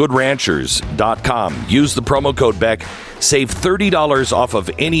to goodranchers.com. Use the promo code Beck. Save $30 off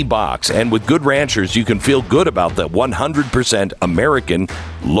of any box. And with Good Ranchers, you can feel good about the 100% American,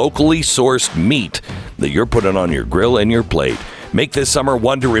 locally sourced meat that you're putting on your grill and your plate. Make this summer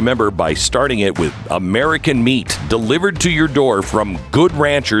one to remember by starting it with American meat delivered to your door from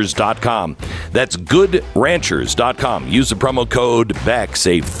goodranchers.com. That's goodranchers.com. Use the promo code BECK.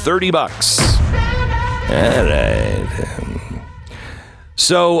 Save $30. All right.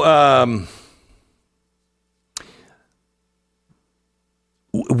 So,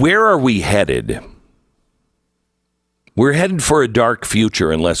 where are we headed? We're headed for a dark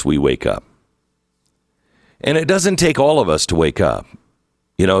future unless we wake up. And it doesn't take all of us to wake up.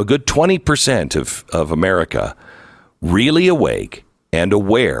 You know, a good 20% of America really awake and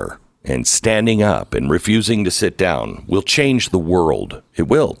aware and standing up and refusing to sit down will change the world. It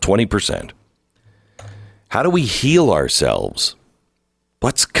will, 20%. How do we heal ourselves?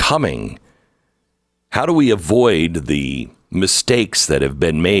 What's coming? How do we avoid the mistakes that have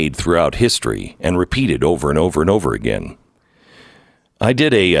been made throughout history and repeated over and over and over again? I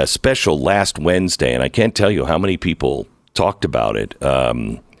did a special last Wednesday, and I can't tell you how many people talked about it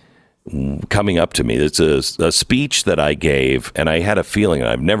coming up to me. It's a speech that I gave, and I had a feeling, and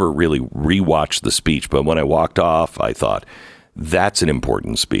I've never really rewatched the speech, but when I walked off, I thought, that's an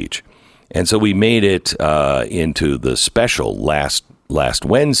important speech. And so we made it into the special last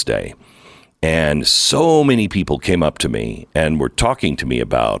Wednesday. And so many people came up to me and were talking to me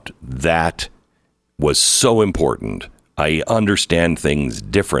about that was so important. I understand things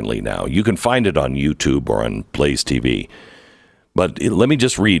differently now. You can find it on YouTube or on Blaze TV. But let me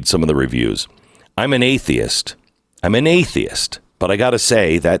just read some of the reviews. I'm an atheist, but I got to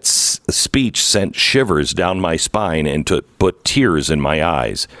say that speech sent shivers down my spine and put tears in my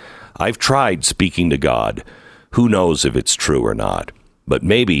eyes. I've tried speaking to God. Who knows if it's true or not? But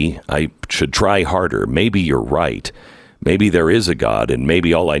maybe I should try harder. Maybe you're right. Maybe there is a God, and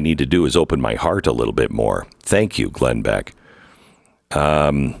maybe all I need to do is open my heart a little bit more. Thank you, Glenn Beck.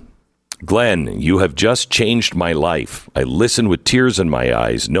 Glenn, you have just changed my life. I listen with tears in my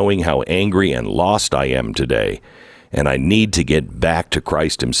eyes, knowing how angry and lost I am today. And I need to get back to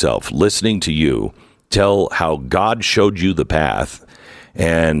Christ himself. Listening to you tell how God showed you the path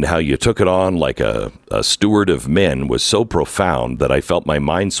and how you took it on like a steward of men was so profound that I felt my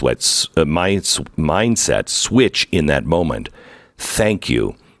mindset switch in that moment. Thank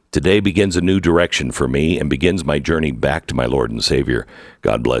you. Today begins a new direction for me and begins my journey back to my Lord and Savior.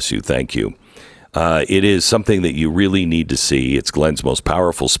 God bless you. Thank you. It is something that you really need to see. It's Glenn's most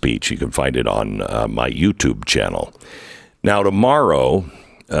powerful speech. You can find it on my YouTube channel. Now, tomorrow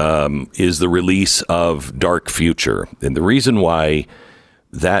is the release of Dark Future. And the reason why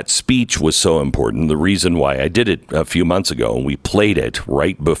that speech was so important, the reason why I did it a few months ago, and we played it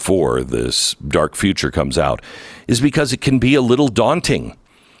right before this Dark Future comes out, is because it can be a little daunting.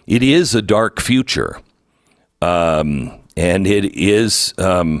 It is a dark future. And it is,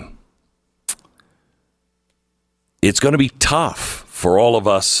 it's going to be tough for all of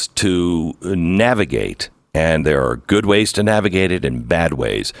us to navigate. And there are good ways to navigate it and bad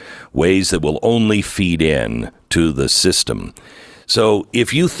ways that will only feed in to the system. So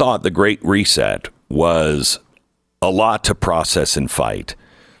if you thought the Great Reset was a lot to process and fight,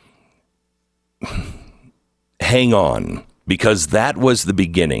 hang on, because that was the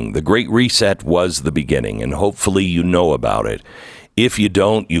beginning. The Great Reset was the beginning, and hopefully you know about it. If you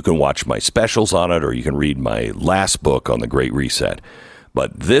don't, you can watch my specials on it, or you can read my last book on the Great Reset.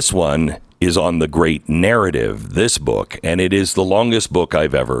 But this one is on the Great Narrative, this book, and it is the longest book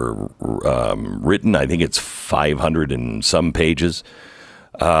I've ever written. I think it's 500 and some pages.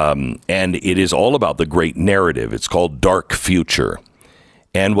 And it is all about the Great Narrative. It's called Dark Future.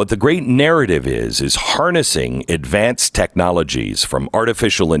 And what the Great Narrative is harnessing advanced technologies from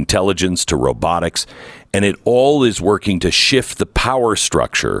artificial intelligence to robotics, and it all is working to shift the power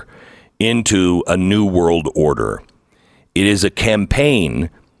structure into a new world order. It is a campaign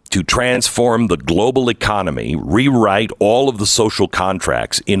to transform the global economy, rewrite all of the social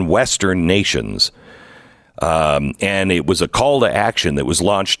contracts in Western nations. And it was a call to action that was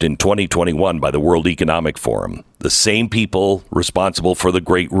launched in 2021 by the World Economic Forum, the same people responsible for the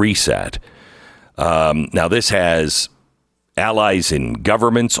Great Reset. Now, this has allies in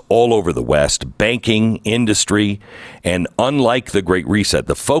governments all over the West, banking, industry, and unlike the Great Reset,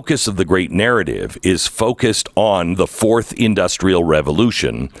 the focus of the Great Narrative is focused on the Fourth Industrial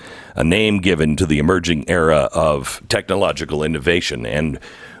Revolution, a name given to the emerging era of technological innovation. And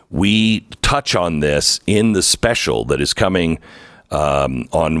we touch on this in the special that is coming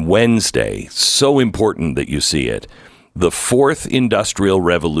on Wednesday. So important that you see it. The Fourth Industrial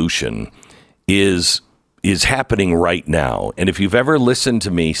Revolution is happening right now. And if you've ever listened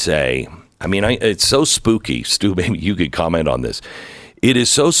to me say, it's so spooky, Stu, maybe you could comment on this. It is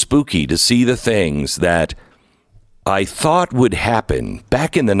so spooky to see the things that I thought would happen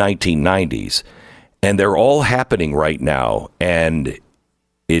back in the 1990s, and they're all happening right now. And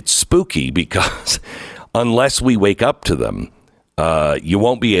it's spooky because unless we wake up to them, you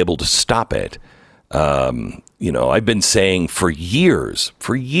won't be able to stop it. I've been saying for years,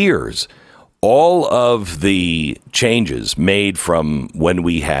 all of the changes made from when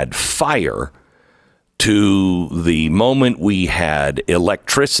we had fire to the moment we had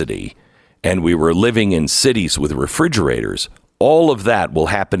electricity and we were living in cities with refrigerators, all of that will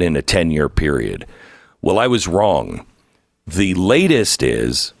happen in a 10-year period. Well, I was wrong. The latest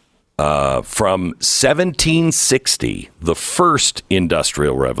is from 1760, the first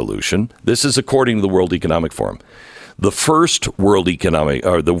industrial revolution. This is according to the World Economic Forum. The first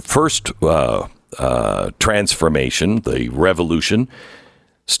transformation, the revolution,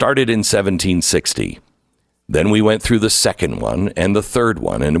 started in 1760. Then we went through the second one and the third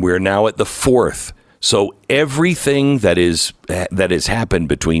one, and we're now at the fourth. So everything that has happened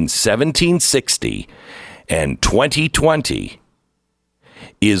between 1760 and 2020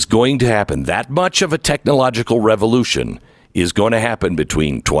 is going to happen. That much of a technological revolution is going to happen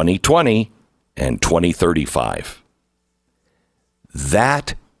between 2020 and 2035.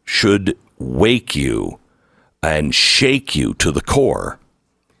 That should wake you and shake you to the core.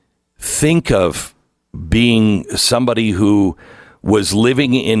 Think of being somebody who was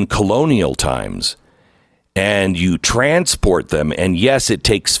living in colonial times and you transport them. And yes, it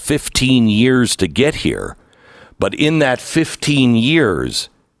takes 15 years to get here. But in that 15 years,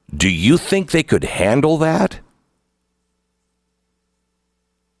 do you think they could handle that?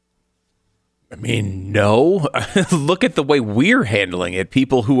 No. Look at the way we're handling it.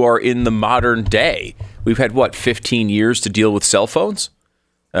 People who are in the modern day. We've had, 15 years to deal with cell phones?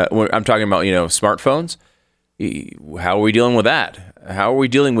 I'm talking about, smartphones. How are we dealing with that? How are we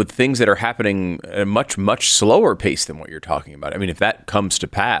dealing with things that are happening at a much, much slower pace than what you're talking about? If that comes to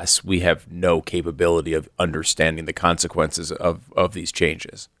pass, we have no capability of understanding the consequences of these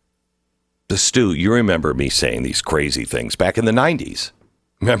changes. Stu, you remember me saying these crazy things back in the 90s.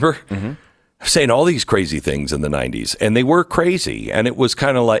 Remember? Mm-hmm. Saying all these crazy things in the 90s, and they were crazy, and it was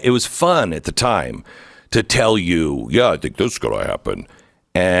kind of like, it was fun at the time to tell you, I think this is going to happen,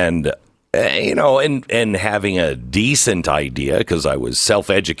 and and having a decent idea because I was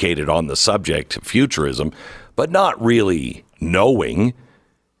self-educated on the subject of futurism, but not really knowing.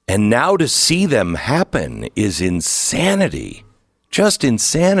 And now to see them happen is insanity, just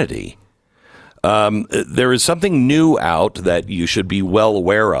insanity. There is something new out that you should be well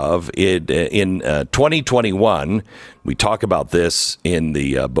aware of. In 2021, we talk about this in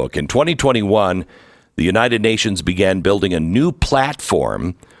the book. In 2021, the United Nations began building a new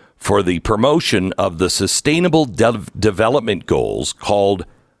platform for the promotion of the Sustainable Development Goals called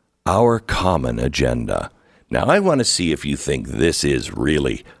Our Common Agenda. Now, I want to see if you think this is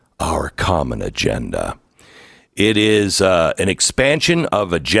really our common agenda. It is an expansion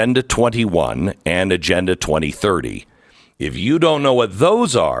of Agenda 21 and Agenda 2030. If you don't know what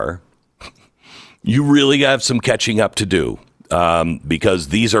those are, you really have some catching up to do because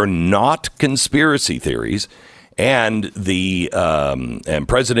these are not conspiracy theories. And and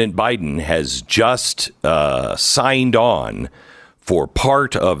President Biden has just signed on for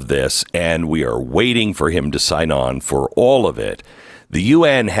part of this, and we are waiting for him to sign on for all of it. The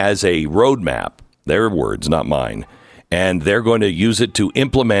UN has a roadmap. Their words, not mine. And they're going to use it to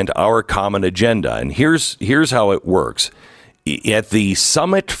implement our common agenda. And here's how it works. At the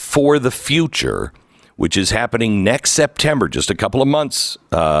Summit for the Future, which is happening next September, just a couple of months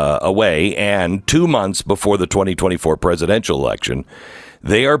away, and 2 months before the 2024 presidential election,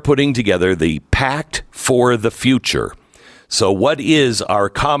 they are putting together the Pact for the Future. So what is our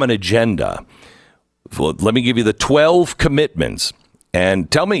common agenda? Well, let me give you the 12 commitments.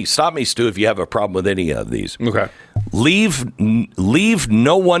 And stop me, Stu, if you have a problem with any of these. Okay. Leave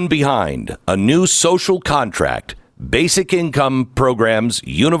no one behind. A new social contract, basic income programs,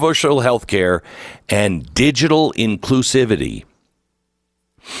 universal health care, and digital inclusivity.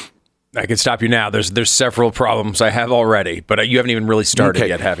 I can stop you now. There's several problems I have already, but you haven't even really started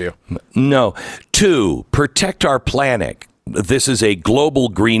yet, have you? No. 2, protect our planet. This is a global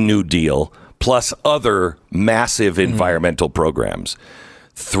Green New Deal plus other massive environmental programs.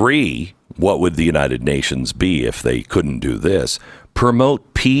 3, what would the United Nations be if they couldn't do this?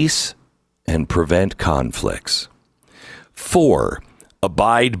 Promote peace and prevent conflicts. 4,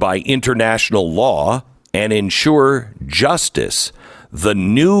 abide by international law and ensure justice, the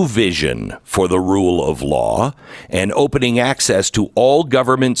new vision for the rule of law, and opening access to all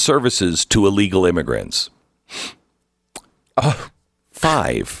government services to illegal immigrants.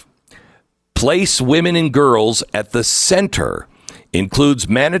 5, place women and girls at the center, includes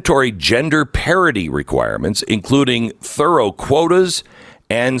mandatory gender parity requirements, including thorough quotas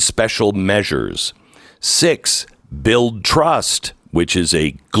and special measures. 6, build trust, which is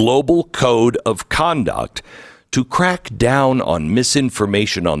a global code of conduct to crack down on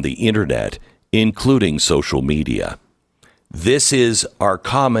misinformation on the internet, including social media. This is our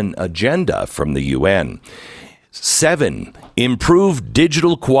common agenda from the UN. 7, improve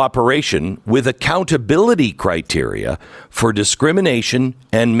digital cooperation with accountability criteria for discrimination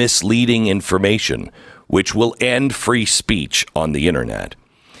and misleading information, which will end free speech on the internet.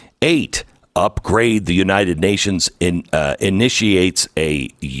 8, upgrade the United Nations initiates a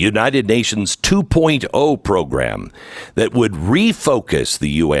United Nations 2.0 program that would refocus the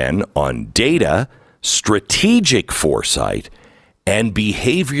UN on data, strategic foresight, and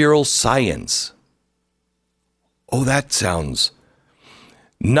behavioral science. Oh, that sounds.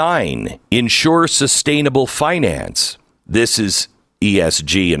 9, ensure sustainable finance. This is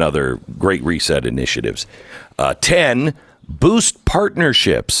ESG and other Great Reset initiatives. 10, boost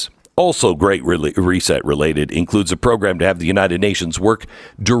partnerships. Also Great Reset related, includes a program to have the United Nations work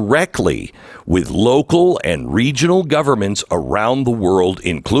directly with local and regional governments around the world,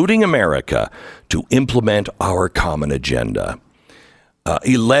 including America, to implement our common agenda.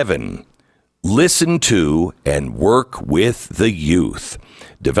 11, listen to and work with the youth.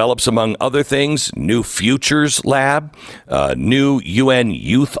 Develops, among other things, new Futures Lab, new UN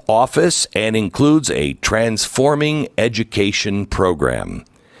Youth Office, and includes a transforming education program.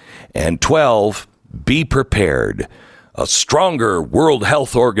 And 12, be prepared. A stronger World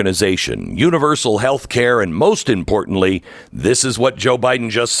Health Organization, universal health care, and most importantly, this is what Joe Biden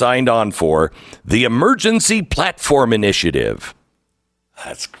just signed on for, the Emergency Platform Initiative.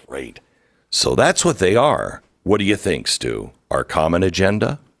 That's great. So that's what they are. What do you think, Stu? Our common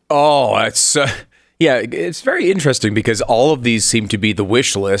agenda? Oh, it's it's very interesting because all of these seem to be the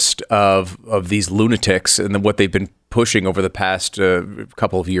wish list of these lunatics and then what they've been pushing over the past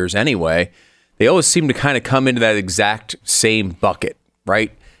couple of years anyway. They always seem to kind of come into that exact same bucket,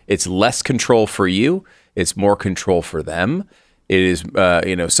 right? It's less control for you. It's more control for them. It is,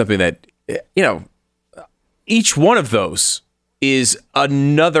 something that, each one of those is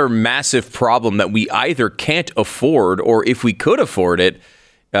another massive problem that we either can't afford, or if we could afford it,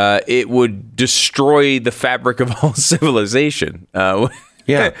 it would destroy the fabric of all civilization.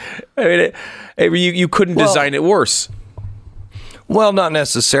 Yeah. I mean, you couldn't design it worse. Well, not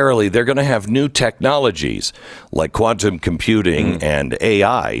necessarily. They're going to have new technologies like quantum computing and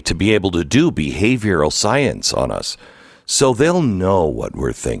AI to be able to do behavioral science on us. So they'll know what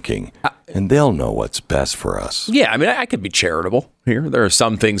we're thinking, and they'll know what's best for us. Yeah, I mean, I could be charitable here. There are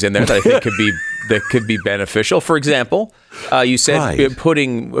some things in there that I think could be beneficial. For example, you said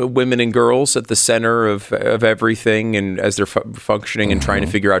putting women and girls at the center of everything, and as they're functioning and trying to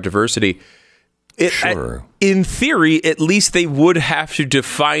figure out diversity. Sure. In theory, at least they would have to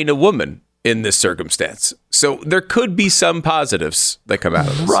define a woman in this circumstance. So there could be some positives that come out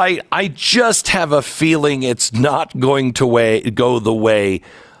of this. Right. I just have a feeling it's not going to go the way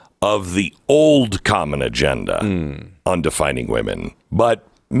of the old common agenda on defining women. But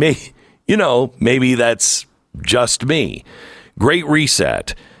maybe that's just me. Great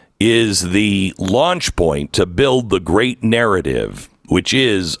Reset is the launch point to build the great narrative, which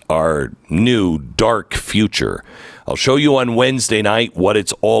is our new dark future. I'll show you on Wednesday night what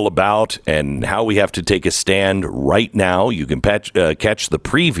it's all about and how we have to take a stand right now. You can catch the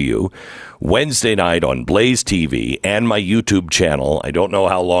preview Wednesday night on Blaze TV and my YouTube channel. I don't know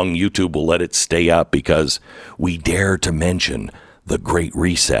how long YouTube will let it stay up because we dare to mention the Great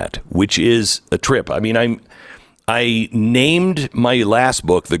Reset, which is a trip. I mean, I named my last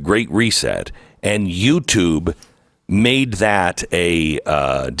book The Great Reset, and YouTube made that a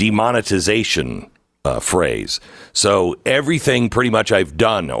demonetization phrase. So everything pretty much I've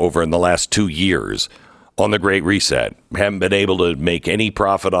done over in the last 2 years on the Great Reset, haven't been able to make any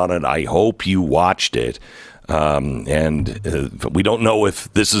profit on it. I hope you watched it. We don't know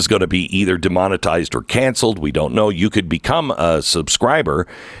if this is going to be either demonetized or canceled. We don't know. You could become a subscriber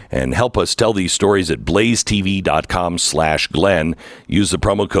and help us tell these stories at blazetv.com/Glenn. Use the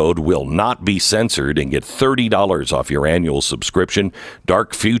promo code will not be censored and get $30 off your annual subscription.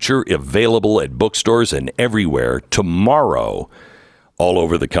 Dark Future available at bookstores and everywhere tomorrow all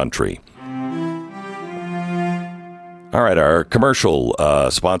over the country. All right, our commercial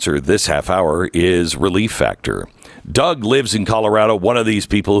sponsor this half hour is Relief Factor. Doug lives in Colorado, one of these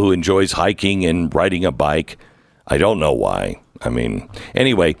people who enjoys hiking and riding a bike. I don't know why.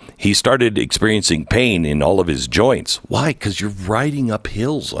 Anyway, he started experiencing pain in all of his joints. Why? Because you're riding up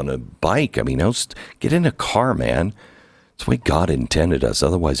hills on a bike. Get in a car, man. That's the way God intended us.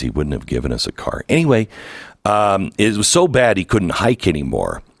 Otherwise, he wouldn't have given us a car. Anyway, it was so bad he couldn't hike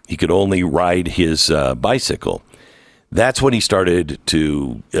anymore. He could only ride his bicycle. That's when he started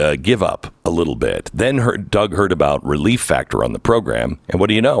to give up a little bit. Then Doug heard about Relief Factor on the program. And what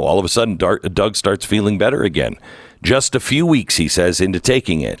do you know? All of a sudden, Doug starts feeling better again. Just a few weeks, he says, into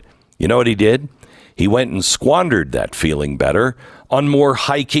taking it. You know what he did? He went and squandered that feeling better on more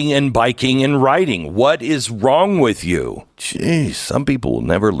hiking and biking and riding. What is wrong with you? Jeez, some people will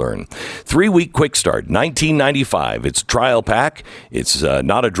never learn. 3-week quick start, $19.95. It's a trial pack. It's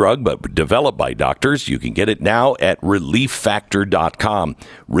not a drug, but developed by doctors. You can get it now at ReliefFactor.com.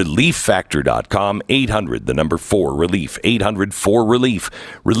 ReliefFactor.com, 800, the number 4, Relief, 800-4-RELIEF.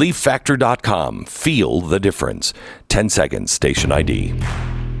 ReliefFactor.com. Feel the difference. 10 seconds, station ID.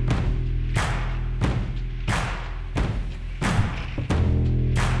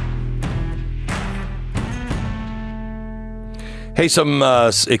 Hey, some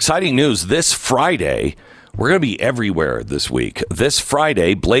exciting news. This Friday, we're going to be everywhere this week. This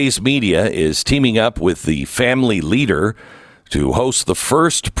Friday, Blaze Media is teaming up with the Family Leader to host the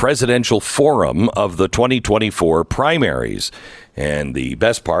first presidential forum of the 2024 primaries. And the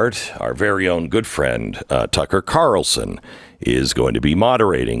best part, our very own good friend, Tucker Carlson, is going to be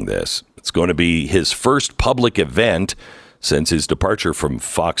moderating this. It's going to be his first public event since his departure from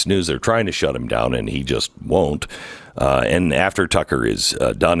Fox News. They're trying to shut him down, and he just won't. And after Tucker is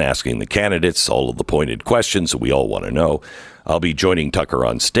done asking the candidates all of the pointed questions that we all want to know, I'll be joining Tucker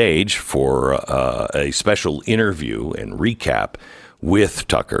on stage for a special interview and recap with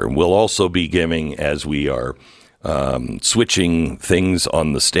Tucker. We'll also be giving, as we are switching things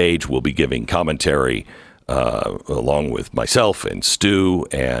on the stage, we'll be giving commentary along with myself and Stu,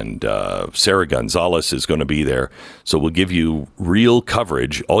 and Sarah Gonzalez is going to be there. So we'll give you real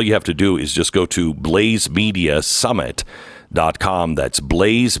coverage. All you have to do is just go to blazemediasummit.com. That's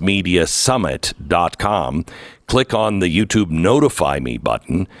blazemediasummit.com. Click on the YouTube Notify Me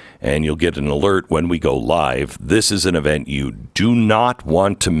button, and you'll get an alert when we go live. This is an event you do not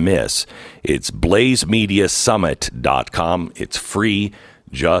want to miss. It's blazemediasummit.com. It's free.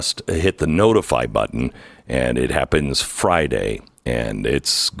 Just hit the notify button, and it happens Friday, and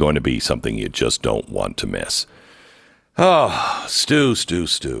it's going to be something you just don't want to miss. Oh, Stu.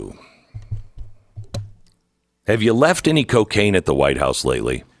 Have you left any cocaine at the White House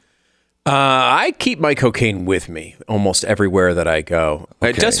lately? I keep my cocaine with me almost everywhere that I go. Okay.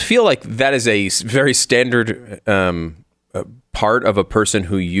 It does feel like that is a very standard part of a person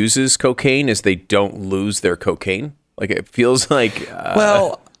who uses cocaine is they don't lose their cocaine. Like, it feels like...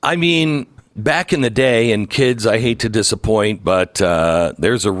 Well, I mean, back in the day, and kids, I hate to disappoint, but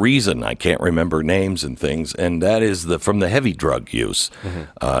there's a reason I can't remember names and things, and that is from the heavy drug use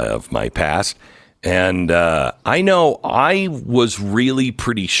of my past. And I know I was really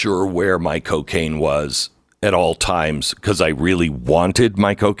pretty sure where my cocaine was at all times because I really wanted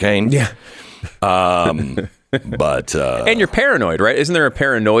my cocaine. Yeah. But and you're paranoid, right? Isn't there a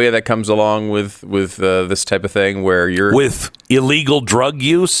paranoia that comes along with this type of thing where you're with illegal drug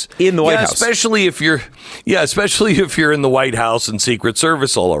use in the White House, especially if you're in the White House and Secret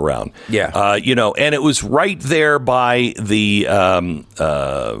Service all around. Yeah, and it was right there by the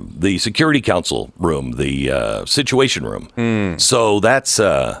Security Council room, the Situation Room. So that's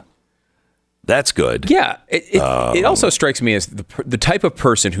good. Yeah, it also strikes me as the type of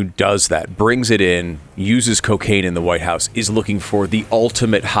person who does that, brings it in, uses cocaine in the White House, is looking for the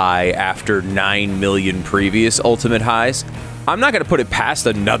ultimate high after 9 million previous ultimate highs. I'm not going to put it past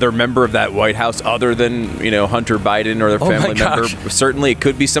another member of that White House other than, Hunter Biden or their family member. Certainly, it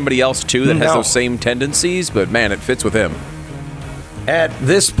could be somebody else, too, that has those same tendencies, but, man, it fits with him. At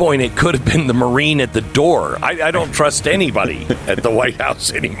this point, it could have been the Marine at the door. I don't trust anybody at the White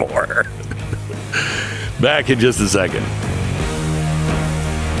House anymore. Back in just a second.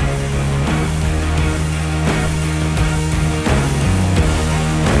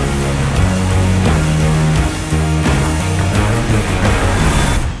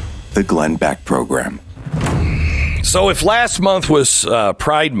 The Glenn Beck Program. So if last month was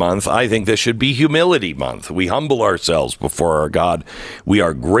Pride Month, I think this should be Humility Month. We humble ourselves before our God. We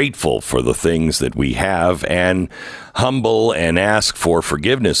are grateful for the things that we have and humble and ask for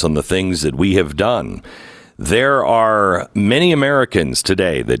forgiveness on the things that we have done. There are many Americans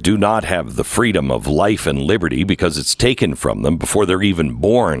today that do not have the freedom of life and liberty because it's taken from them before they're even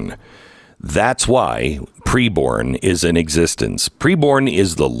born. That's why Preborn is in existence. Preborn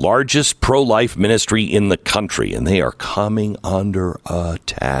is the largest pro-life ministry in the country, and they are coming under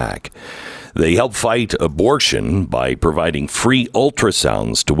attack. They help fight abortion by providing free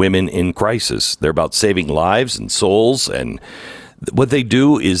ultrasounds to women in crisis. They're about saving lives and souls, and what they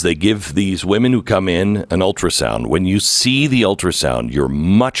do is they give these women who come in an ultrasound. When you see the ultrasound, you're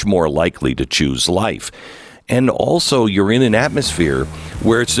much more likely to choose life. And also, you're in an atmosphere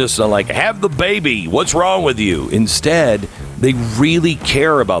where it's just like, have the baby. What's wrong with you? Instead, they really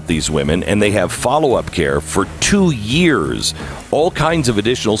care about these women, and they have follow-up care for 2 years. All kinds of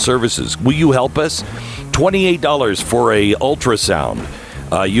additional services. Will you help us? $28 for a ultrasound.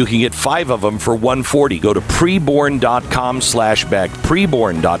 You can get 5 of them for $140. Go to preborn.com/Beck,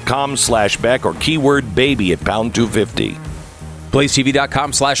 preborn.com/Beck, or keyword baby at pound 250.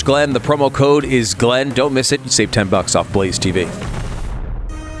 BlazeTV.com/Glenn. The promo code is Glenn. Don't miss it. You save $10 off Blaze TV.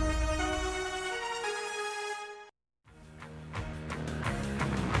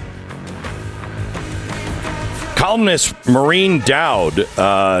 Columnist Maureen Dowd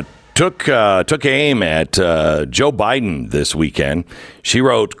took aim at Joe Biden this weekend. She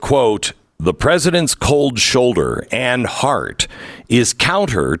wrote, quote, "The president's cold shoulder and heart is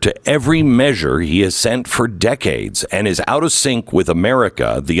counter to every measure he has sent for decades and is out of sync with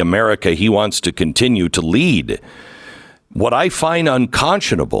America, the America he wants to continue to lead. What I find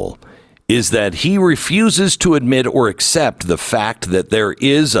unconscionable is that he refuses to admit or accept the fact that there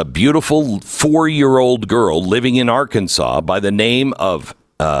is a beautiful 4-year-old girl living in Arkansas by the name of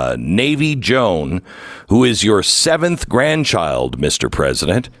Navy Joan, who is your 7th grandchild, Mr.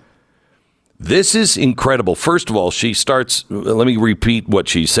 President." This is incredible. First of all, she starts, let me repeat what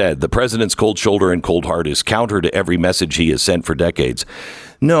she said. The president's cold shoulder and cold heart is counter to every message he has sent for decades.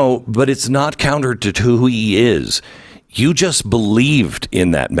 No, but it's not counter to who he is. You just believed in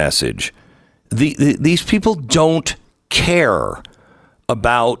that message. These people don't care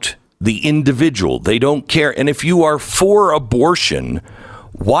about the individual. They don't care. And if you are for abortion,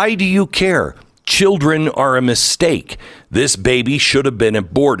 why do you care? Children are a mistake. This baby should have been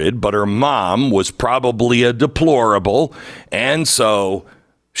aborted, but her mom was probably a deplorable, and so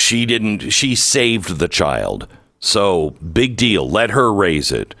she saved the child. So big deal. Let her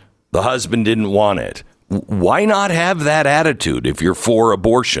raise it. The husband didn't want it. Why not have that attitude if you're for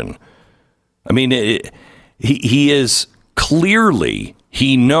abortion? I mean, he is clearly,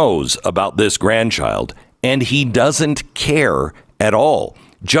 he knows about this grandchild, and he doesn't care at all.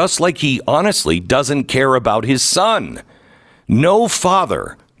 Just like he honestly doesn't care about his son. No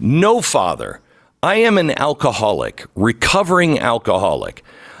father. I am an alcoholic, recovering alcoholic.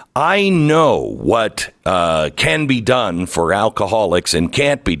 I know what can be done for alcoholics and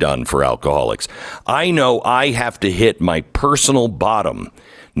can't be done for alcoholics. I know I have to hit my personal bottom.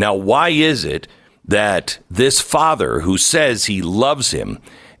 Now, why is it that this father who says he loves him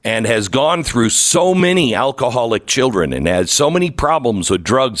and has gone through so many alcoholic children and has so many problems with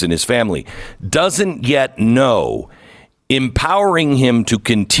drugs in his family doesn't yet know empowering him to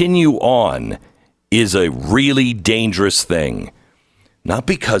continue on is a really dangerous thing? Not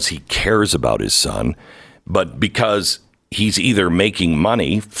because he cares about his son, but because he's either making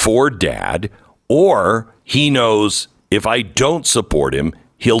money for dad or he knows if I don't support him,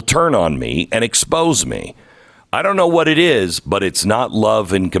 he'll turn on me and expose me. I don't know what it is, but it's not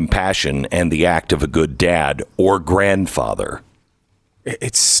love and compassion and the act of a good dad or grandfather.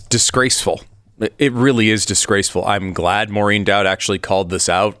 It's disgraceful. It really is disgraceful. I'm glad Maureen Dowd actually called this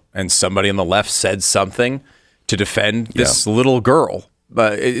out and somebody on the left said something to defend this little girl.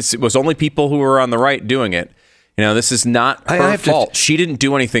 But it was only people who were on the right doing it. You know, this is not her fault. She didn't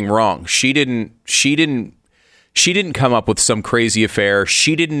do anything wrong. She didn't come up with some crazy affair.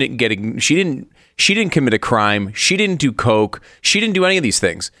 She didn't commit a crime. She didn't do coke. She didn't do any of these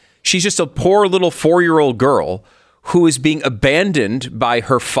things. She's just a poor little 4-year-old girl who is being abandoned by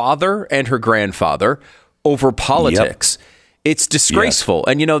her father and her grandfather over politics. Yep. It's disgraceful.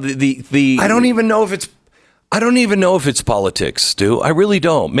 Yes. And you know, the I don't even know if it's politics, Stu. I really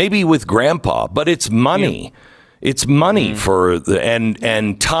don't. Maybe with grandpa, but it's money. Yeah. It's money for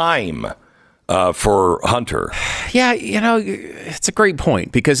and time. For Hunter. Yeah, you know, it's a great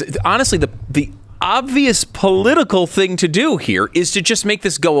point because honestly, obvious political thing to do here is to just make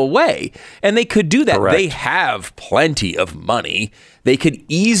this go away. And they could do that. Correct. They have plenty of money. They could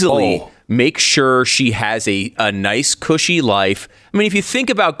easily make sure she has a nice, cushy life. I mean, if you think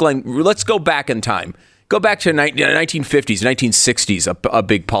about Glenn, let's go back in time. Go back to 1950s, 1960s. A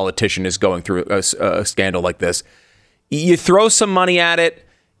big politician is going through a scandal like this. You throw some money at it.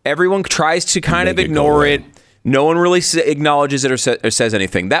 Everyone tries to kind of ignore it. No one really acknowledges it or says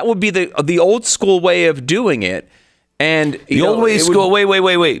anything. That would be the old school way of doing it. And the old way school.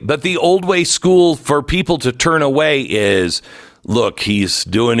 Wait. But the old way school for people to turn away is, look, he's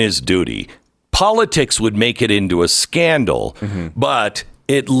doing his duty. Politics would make it into a scandal, but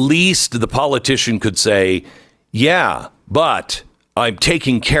at least the politician could say, yeah, but I'm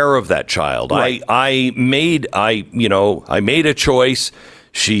taking care of that child. Right. I made a choice.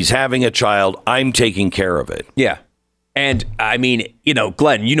 She's having a child. I'm taking care of it. Yeah. And I mean,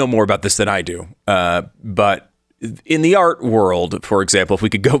 Glenn, you know more about this than I do. But in the art world, for example, if we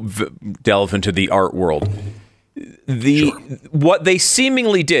could go delve into the art world, what they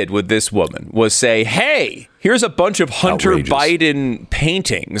seemingly did with this woman was say, hey, here's a bunch of Hunter Biden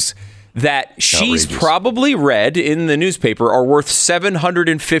paintings that she's probably read in the newspaper are worth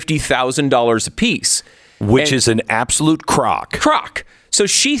 $750,000 a piece. Which is an absolute crock. So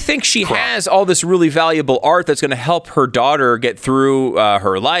she thinks she has all this really valuable art that's going to help her daughter get through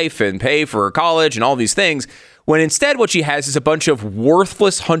her life and pay for her college and all these things, when instead what she has is a bunch of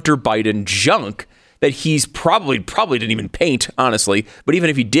worthless Hunter Biden junk that he's probably didn't even paint, honestly. But even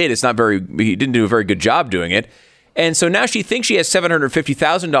if he did, he didn't do a very good job doing it. And so now she thinks she has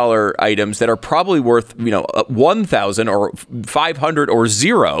 $750,000 items that are probably worth, $1,000 or $500 or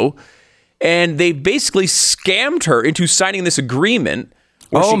 $0. And they basically scammed her into signing this agreement.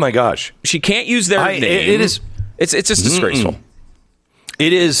 Oh my gosh! She can't use their name. It's just disgraceful.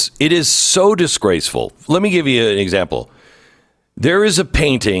 It is so disgraceful. Let me give you an example. There is a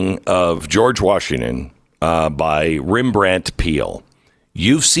painting of George Washington by Rembrandt Peale.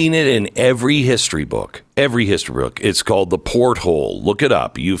 You've seen it in every history book. It's called The Porthole. Look it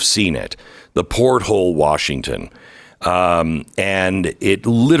up. You've seen it. The Porthole Washington. And it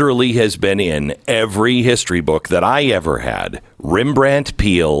literally has been in every history book that I ever had. Rembrandt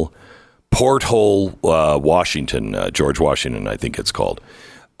Peale, Porthole Washington, George Washington, I think it's called.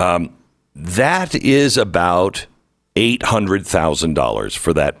 That is about $800,000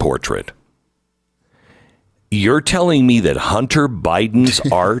 for that portrait. You're telling me that Hunter Biden's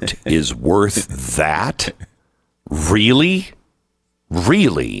art is worth that? Really?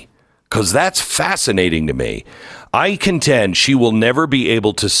 Because that's fascinating to me. I contend she will never be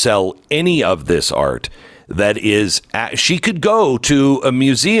able to sell any of this art. That is, she could go to a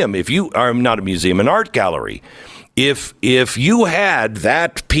museum, an art gallery. If you had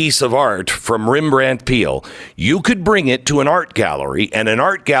that piece of art from Rembrandt Peale, you could bring it to an art gallery, and an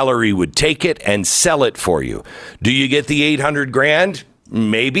art gallery would take it and sell it for you. Do you get the $800,000?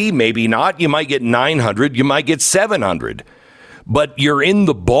 Maybe, maybe not. You might get $900. You might get $700. But you're in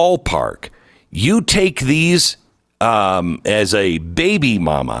the ballpark. You take these as a baby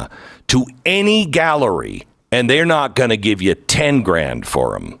mama to any gallery, and they're not going to give you $10,000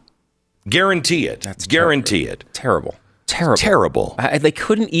 for them. Guarantee it. Guarantee it. Terrible. They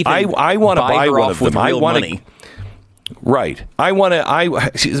couldn't even. I want to buy one of them. I want to. Right.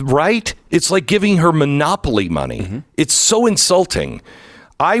 Right. It's like giving her monopoly money. Mm-hmm. It's so insulting.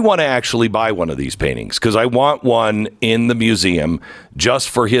 I want to actually buy one of these paintings because I want one in the museum just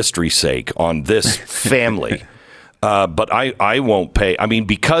for history's sake on this family. But I won't pay. I mean,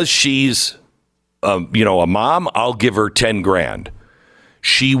 because she's, a mom, I'll give her $10,000.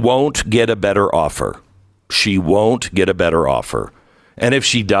 She won't get a better offer. And if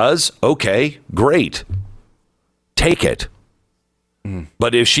she does, okay, great. Take it. Mm.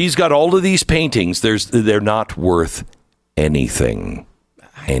 But if she's got all of these paintings, they're not worth anything.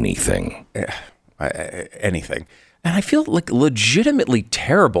 Anything. And I feel like legitimately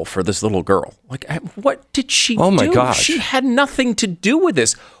terrible for this little girl. Like, what did she do? Oh my gosh. She had nothing to do with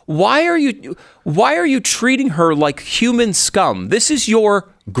this. Why are you treating her like human scum? This is your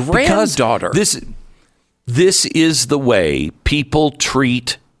granddaughter. This is the way people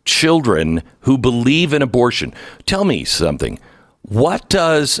treat children who believe in abortion. Tell me something. What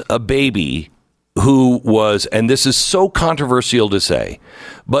does a baby who was, and this is so controversial to say,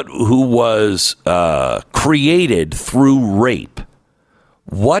 but who was created through rape,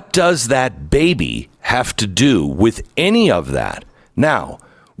 what does that baby have to do with any of that? Now,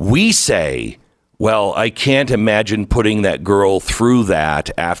 we say, well, I can't imagine putting that girl through that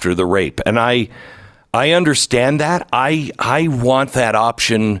after the rape. And I understand that. I want that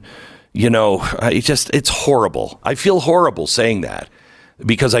option It's horrible. I feel horrible saying that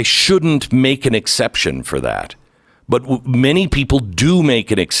because I shouldn't make an exception for that. But many people do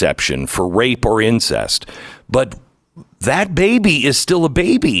make an exception for rape or incest. But that baby is still a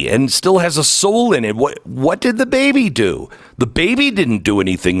baby and still has a soul in it. What did the baby do? The baby didn't do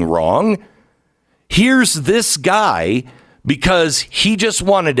anything wrong. Here's this guy because he just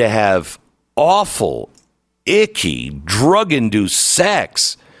wanted to have awful, icky, drug-induced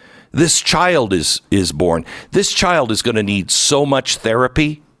sex. This child is born. This child is going to need so much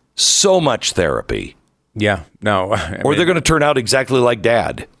therapy. Yeah, no. Or they're going to turn out exactly like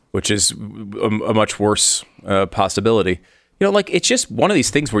dad. Which is a much worse possibility. It's just one of these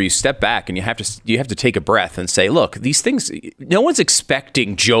things where you step back and you have to take a breath and say, look, these things, no one's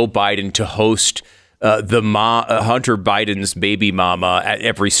expecting Joe Biden to host Hunter Biden's baby mama at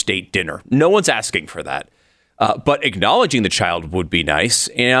every state dinner. No one's asking for that. But acknowledging the child would be nice,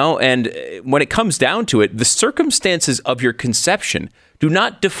 and when it comes down to it, the circumstances of your conception do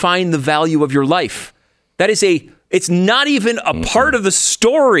not define the value of your life. It's not even a part of the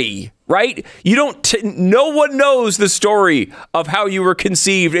story, right? No one knows the story of how you were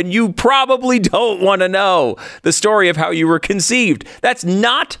conceived, and you probably don't want to know the story of how you were conceived. That's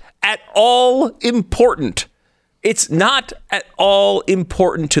not at all important. It's not at all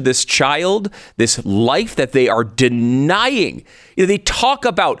important to this child, this life that they are denying. They talk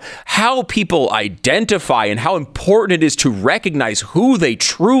about how people identify and how important it is to recognize who they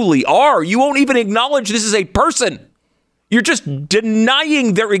truly are. You won't even acknowledge this is a person. You're just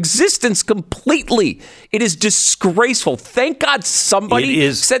denying their existence completely. It is disgraceful. Thank God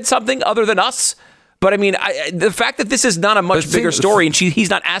somebody said something other than us. But I mean, the fact that this is not a much bigger story and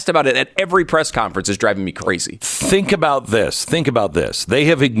he's not asked about it at every press conference is driving me crazy. Think about this. They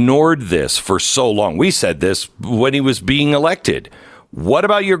have ignored this for so long. We said this when he was being elected. What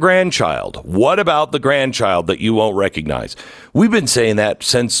about your grandchild? What about the grandchild that you won't recognize? We've been saying that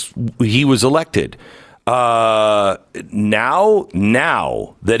since he was elected. Now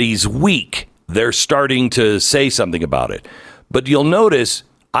that he's weak, they're starting to say something about it. But you'll notice,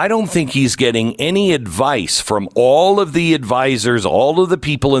 I don't think he's getting any advice from all of the advisors, all of the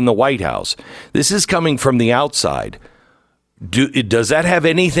people in the White House. This is coming from the outside. Does that have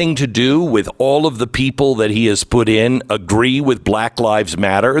anything to do with all of the people that he has put in agree with Black Lives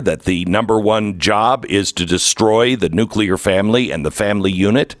Matter, that the number one job is to destroy the nuclear family and the family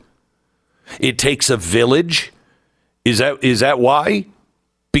unit? It takes a village. Is that why?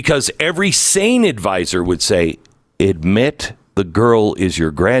 Because every sane advisor would say, admit the girl is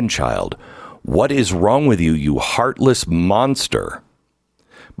your grandchild. What is wrong with you, you heartless monster?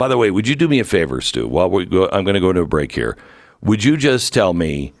 By the way, would you do me a favor, Stu? I'm going to go into a break here. Would you just tell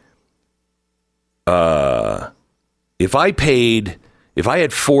me if I had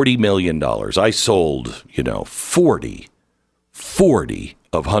 $40 million, I sold, 40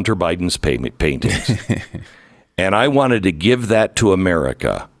 of Hunter Biden's paintings, and I wanted to give that to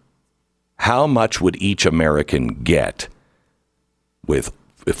America, how much would each American get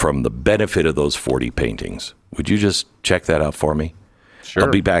from the benefit of those 40 paintings? Would you just check that out for me? Sure. I'll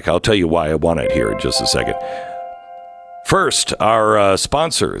be back. I'll tell you why I want it here in just a second. First, our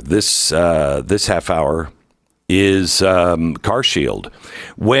sponsor this half hour is Car Shield.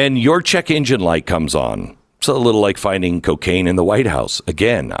 When your check engine light comes on, it's a little like finding cocaine in the White House.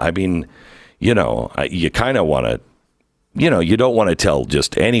 Again, I mean, you kind of want to, you don't want to tell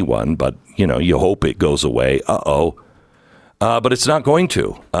just anyone, but, you hope it goes away. But it's not going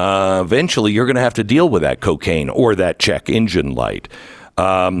to. Eventually, you're going to have to deal with that cocaine or that check engine light.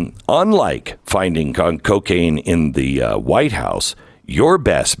 Unlike finding cocaine in the White House, your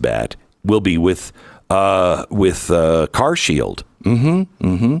best bet will be with Car Shield.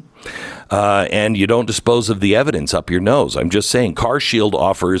 And you don't dispose of the evidence up your nose. I'm just saying, Car Shield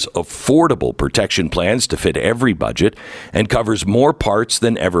offers affordable protection plans to fit every budget and covers more parts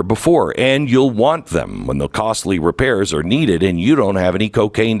than ever before. And you'll want them when the costly repairs are needed and you don't have any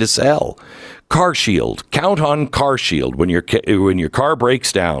cocaine to sell. Car Shield. Count on Car Shield when your car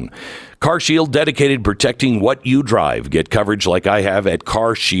breaks down. Car Shield, dedicated protecting what you drive. Get coverage like I have at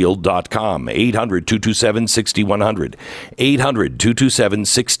carshield.com. 800-227-6100.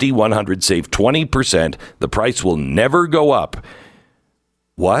 800-227-6100. Save 20%. The price will never go up.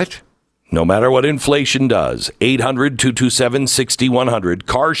 What? No matter what inflation does. 800-227-6100.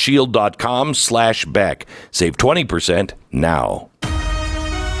 carshield.com/Beck. Save 20% now.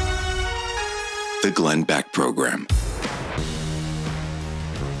 The Glenn Beck Program.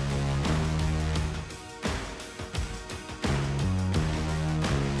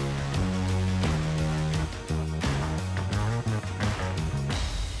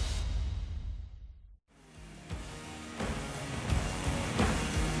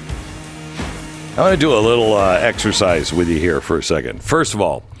 I want to do a little exercise with you here for a second. First of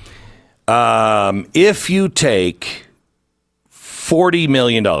all, if you take $40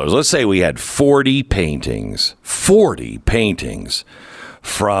 million, let's say we had 40 paintings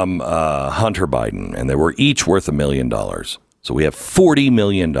from Hunter Biden, and they were each worth $1 million. So we have $40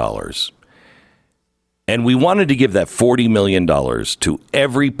 million. And we wanted to give that $40 million to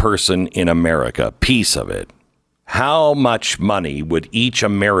every person in America, a piece of it. How much money would each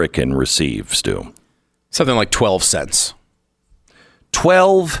American receive, Stu? Something like 12 cents.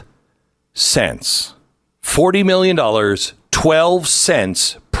 12 cents. $40 million, 12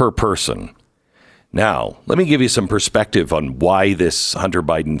 cents per person. Now, let me give you some perspective on why this Hunter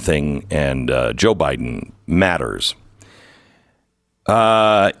Biden thing and Joe Biden matters.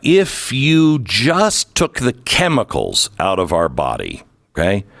 If you just took the chemicals out of our body,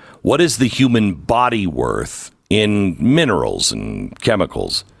 okay, what is the human body worth in minerals and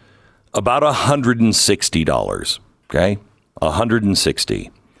chemicals? About $160, okay?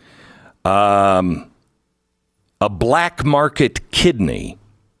 $160. A black market kidney.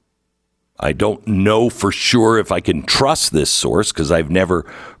 I don't know for sure if I can trust this source because I've never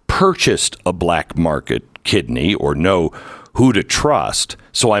purchased a black market kidney or know who to trust.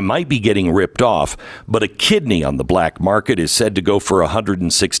 So I might be getting ripped off. But a kidney on the black market is said to go for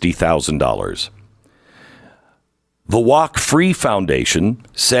 $160,000. The Walk Free Foundation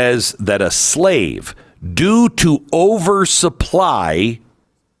says that a slave, due to oversupply,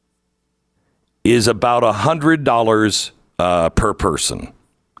 is about $100 per person.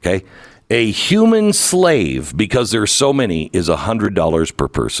 Okay? A human slave, because there's so many, is $100 per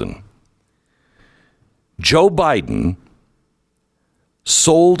person. Joe Biden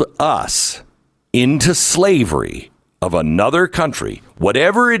sold us into slavery of another country,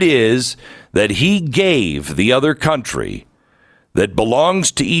 whatever it is that he gave the other country that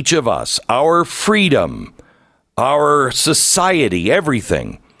belongs to each of us, our freedom, our society,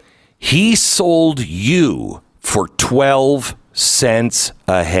 everything. He sold you for 12 cents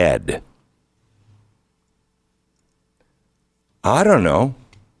a head. I don't know.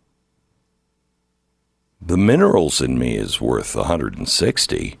 The minerals in me is worth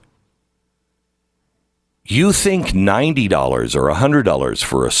 $160. You think $90 or $100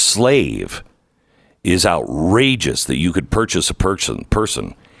 for a slave is outrageous that you could purchase a person.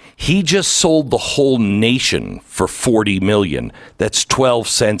 He just sold the whole nation for $40 million. That's 12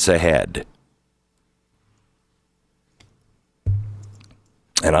 cents a head.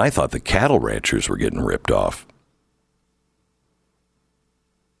 And I thought the cattle ranchers were getting ripped off.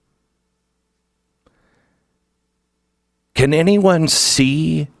 Can anyone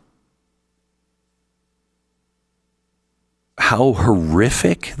see how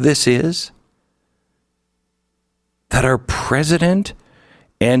horrific this is? That our president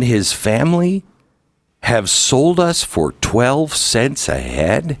and his family have sold us for 12 cents a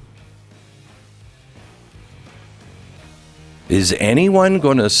head? Is anyone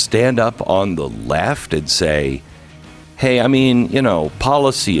going to stand up on the left and say, hey, I mean, you know,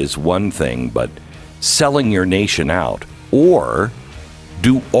 policy is one thing, but selling your nation out? Or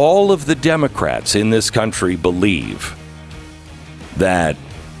do all of the Democrats in this country believe that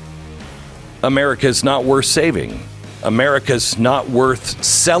America's not worth saving? America's not worth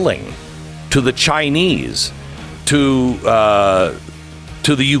selling to the Chinese, to the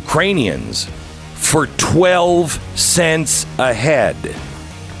Ukrainians for 12 cents a head?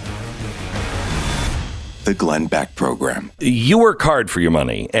 The Glenn Beck Program. You work hard for your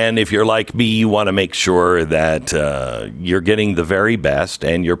money, and if you're like me, you want to make sure that you're getting the very best,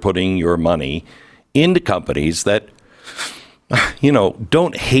 and you're putting your money into companies that, you know,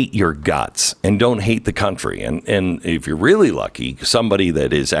 don't hate your guts and don't hate the country. And if you're really lucky, somebody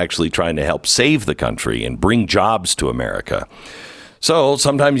that is actually trying to help save the country and bring jobs to America. So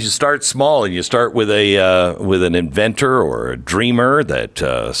sometimes you start small and you start with an inventor or a dreamer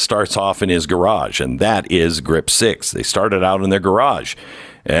that starts off in his garage, and that is Grip 6. They started out in their garage,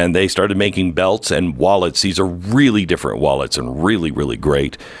 and they started making belts and wallets. These are really different wallets and really, really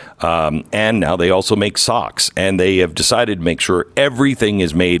great. And now they also make socks, and they have decided to make sure everything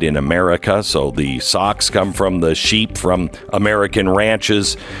is made in America. So the socks come from the sheep from American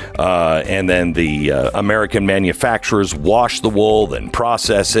ranches, and then the American manufacturers wash the wool, then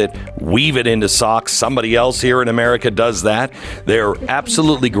process it, weave it into socks. Somebody else here in America does that. They're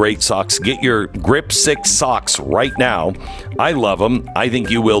absolutely great socks. Get your Grip 6 socks right now. I love them. I think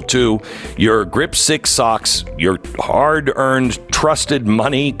you will too. Your Grip 6 socks, your hard-earned, trusted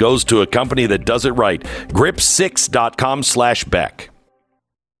money goes to a company that does it right. Grip6.com/Beck.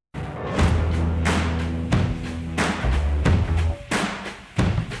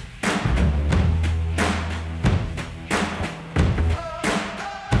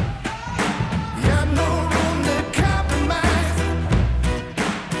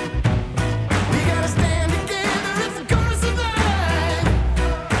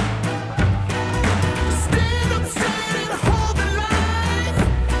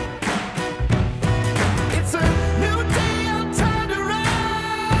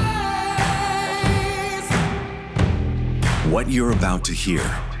 What you're about to hear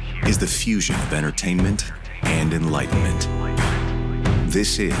is the fusion of entertainment and enlightenment.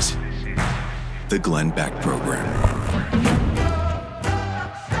 This is the Glenn Beck Program.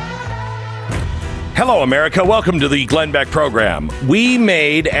 Hello, America. Welcome to the Glenn Beck Program. We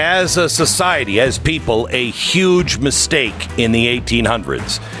made, as a society, as people, a huge mistake in the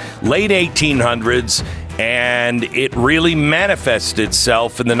 1800s, late 1800s, and it really manifested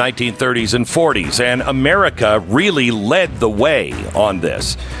itself in the 1930s and 40s, and America really led the way on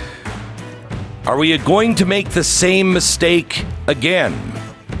this. Are we going to make the same mistake again?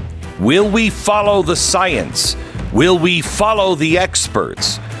 Will we follow the science? Will we follow the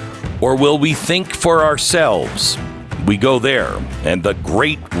experts? Or will we think for ourselves? We go there, and the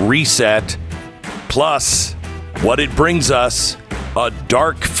Great Reset, plus what it brings us, a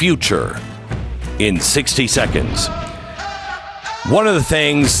dark future, in 60 seconds. One of the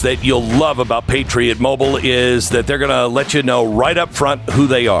things that you'll love about Patriot Mobile is that they're going to let you know right up front who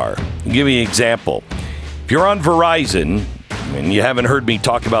they are. I'll give you an example. If you're on Verizon, and you haven't heard me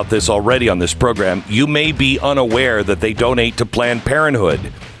talk about this already on this program, you may be unaware that they donate to Planned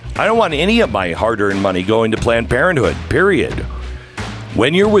Parenthood. I don't want any of my hard-earned money going to Planned Parenthood, period.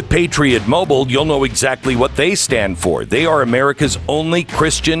 When you're with Patriot Mobile, you'll know exactly what they stand for. They are America's only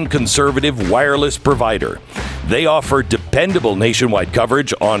Christian conservative wireless provider. They offer dependable nationwide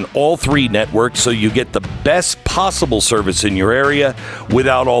coverage on all three networks, so you get the best possible service in your area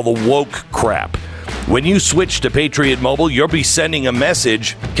without all the woke crap. When you switch to Patriot Mobile, you'll be sending a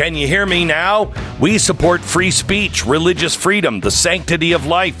message. Can you hear me now? We support free speech, religious freedom, the sanctity of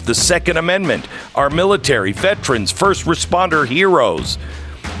life, the Second Amendment, our military, veterans, first responder heroes.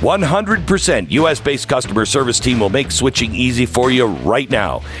 100% U.S.-based customer service team will make switching easy for you right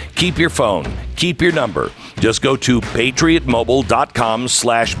now. Keep your phone. Keep your number. Just go to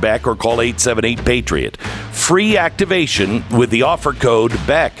patriotmobile.com/Beck or call 878-PATRIOT. Free activation with the offer code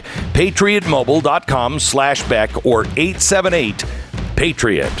BECK. patriotmobile.com/Beck or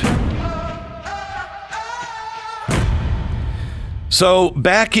 878-PATRIOT. So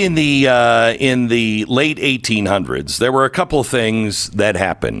back in the late 1800s, there were a couple of things that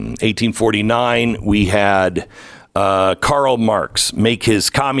happened. 1849, we had Karl Marx make his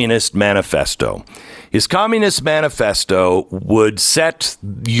Communist Manifesto. His Communist Manifesto would set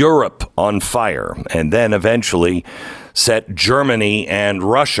Europe on fire and then eventually set Germany and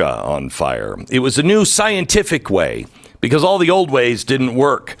Russia on fire. It was a new scientific way because all the old ways didn't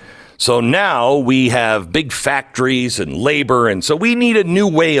work. So now we have big factories and labor, and so we need a new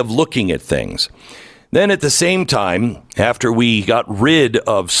way of looking at things. Then at the same time, after we got rid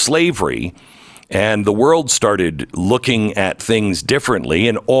of slavery and the world started looking at things differently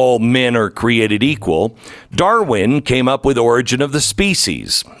and all men are created equal, Darwin came up with Origin of the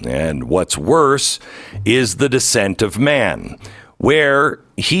Species. And what's worse is The Descent of Man, where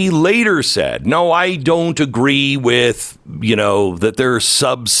he later said, no, I don't agree with, that there are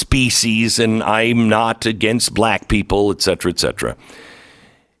subspecies and I'm not against black people, etc., etc.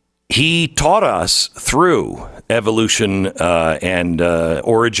 He taught us through evolution and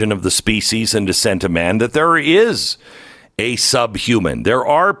Origin of the Species and Descent of Man that there is a subhuman. There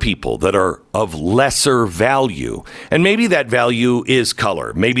are people that are of lesser value. And maybe that value is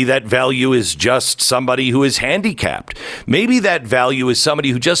color. Maybe that value is just somebody who is handicapped. Maybe that value is somebody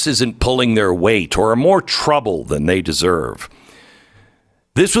who just isn't pulling their weight or are more trouble than they deserve.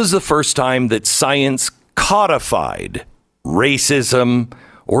 This was the first time that science codified racism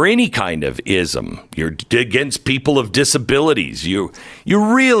or any kind of ism. You're against people of disabilities. You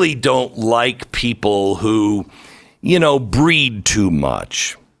really don't like people who breed too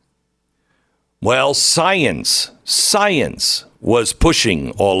much. Well, science was pushing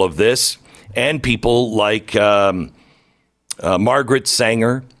all of this, and people like Margaret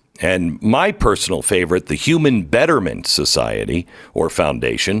Sanger and my personal favorite, the Human Betterment Society or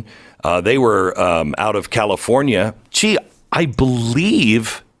Foundation. They were out of California. Gee, I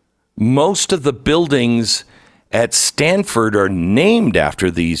believe most of the buildings at Stanford are named after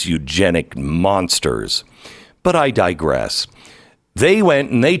these eugenic monsters. But I digress. They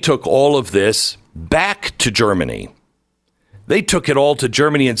went and they took all of this back to Germany. They took it all to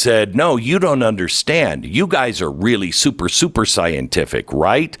Germany and said, no, you don't understand. You guys are really super, super scientific,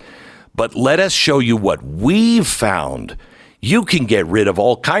 right? But let us show you what we've found. You can get rid of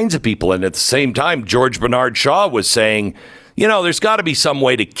all kinds of people. And at the same time, George Bernard Shaw was saying, there's got to be some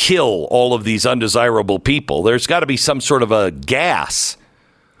way to kill all of these undesirable people. There's got to be some sort of a gas.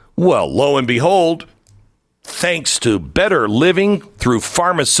 Well, lo and behold, thanks to better living through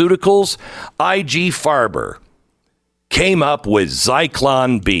pharmaceuticals, I.G. Farber came up with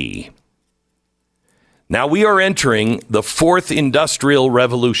Zyklon B. Now we are entering the fourth industrial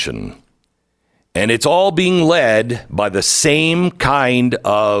revolution, and it's all being led by the same kind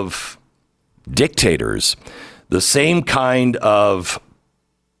of dictators, the same kind of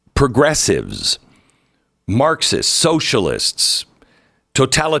progressives, Marxists, socialists,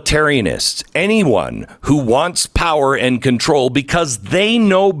 totalitarianists, anyone who wants power and control because they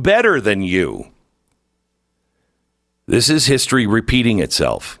know better than you. This is history repeating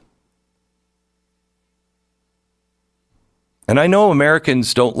itself. And I know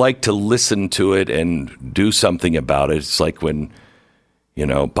Americans don't like to listen to it and do something about it. It's like when,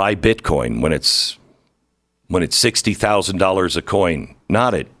 buy Bitcoin when it's $60,000 a coin,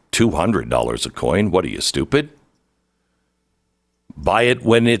 not at $200 a coin. What are you, stupid? Buy it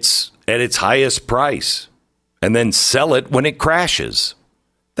when it's at its highest price and then sell it when it crashes.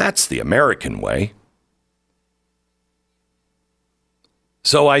 That's the American way.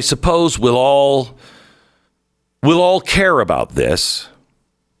 So I suppose we'll all care about this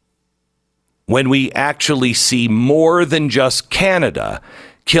when we actually see more than just Canada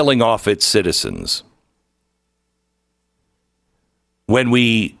killing off its citizens. When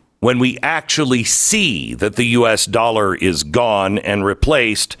we actually see that the US dollar is gone and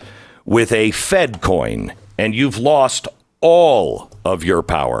replaced with a Fed coin and you've lost all of your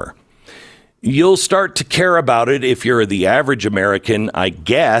power. You'll start to care about it if you're the average American, I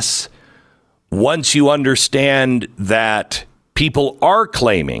guess, once you understand that people are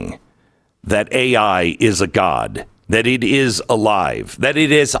claiming that AI is a god, that it is alive, that it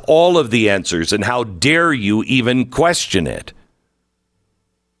has all of the answers, and how dare you even question it?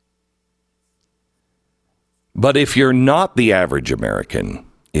 But if you're not the average American,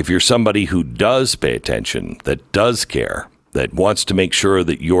 if you're somebody who does pay attention, that does care, that wants to make sure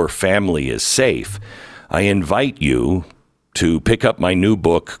that your family is safe, I invite you to pick up my new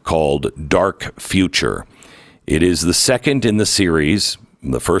book called Dark Future. It is the second in the series.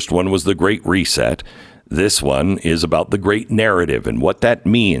 The first one was The Great Reset. This one is about the Great Narrative and what that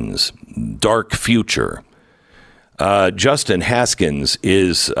means. Dark Future. Justin Haskins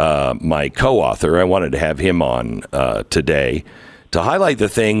is my co-author. I wanted to have him on today to highlight the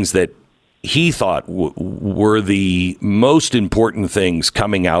things that he thought were the most important things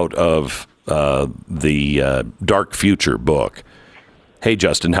coming out of the Dark Future book. Hey,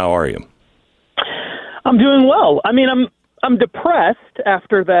 Justin, how are you? I'm doing well. I mean, I'm depressed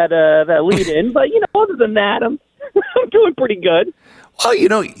after that lead in, but other than that, I'm doing pretty good.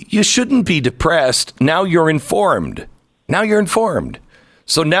 Well, you shouldn't be depressed. Now you're informed.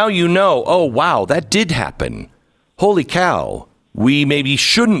 So now oh, wow, that did happen. Holy cow. We maybe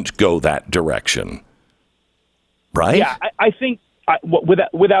shouldn't go that direction. Right? Yeah, I think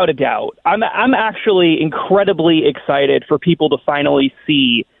without a doubt. I'm actually incredibly excited for people to finally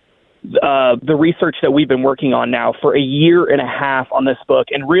see the research that we've been working on now for a year and a half on this book.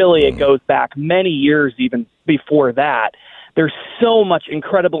 And really, it goes back many years even before that. There's so much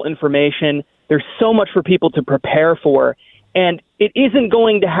incredible information. There's so much for people to prepare for. And it isn't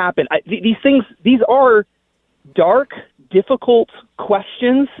going to happen. These are dark, difficult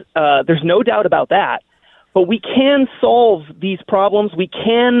questions. There's no doubt about that. But we can solve these problems. We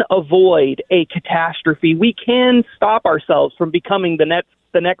can avoid a catastrophe. We can stop ourselves from becoming the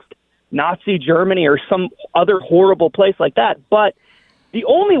next Nazi Germany or some other horrible place like that. But the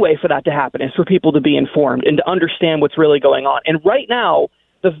only way for that to happen is for people to be informed and to understand what's really going on. And right now,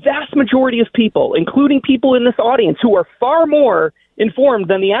 the vast majority of people, including people in this audience who are far more informed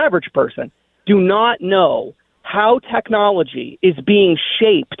than the average person, do not know how technology is being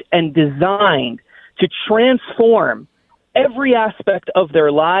shaped and designed to transform every aspect of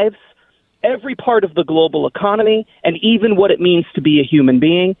their lives, every part of the global economy, and even what it means to be a human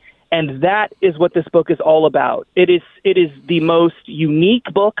being. And that is what this book is all about. It is the most unique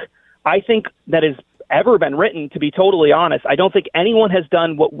book, I think, that has ever been written, to be totally honest. I don't think anyone has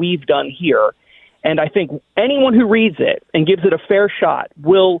done what we've done here. And I think anyone who reads it and gives it a fair shot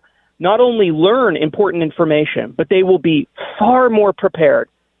will not only learn important information, but they will be far more prepared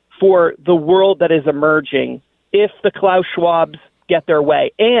for the world that is emerging if the Klaus Schwabs get their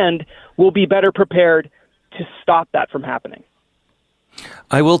way, and will be better prepared to stop that from happening.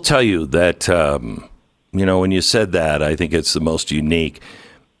 I will tell you that, when you said that, I think it's the most unique.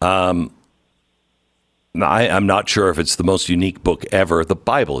 I'm not sure if it's the most unique book ever. The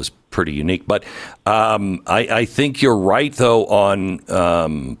Bible is pretty unique, but I think you're right, though,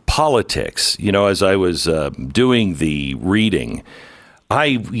 on politics. As I was doing the reading,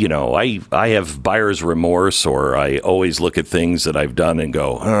 I have buyer's remorse, or I always look at things that I've done and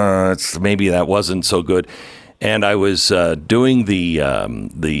go, maybe that wasn't so good. And I was doing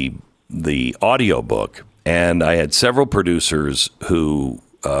the the audiobook, and I had several producers who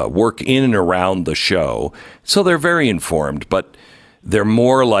work in and around the show, so they're very informed, but they're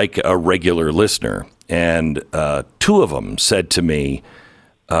more like a regular listener. And two of them said to me,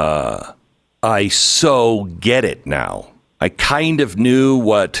 I so get it now. I kind of knew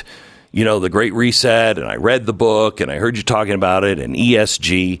what, the Great Reset, and I read the book, and I heard you talking about it, and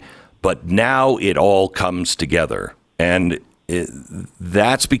ESG, but now it all comes together. And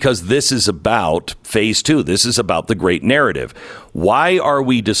that's because this is about phase 2. This is about the great narrative. Why are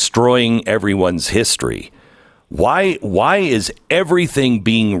we destroying everyone's history? Why is everything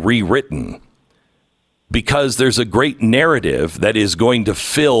being rewritten? Because there's a great narrative that is going to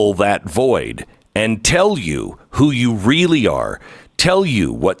fill that void and tell you who you really are, tell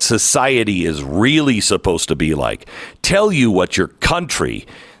you what society is really supposed to be like, tell you what your country,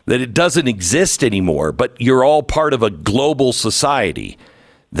 that it doesn't exist anymore, but you're all part of a global society.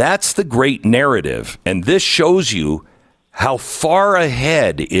 That's the great narrative. And this shows you how far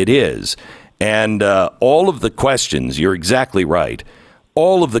ahead it is. And all of the questions, you're exactly right,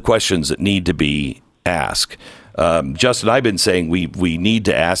 all of the questions that need to be asked. Justin, I've been saying we need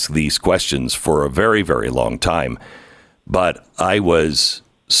to ask these questions for a very, very long time. But I was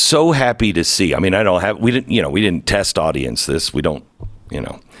so happy to see. I mean, we didn't test audience this. We don't,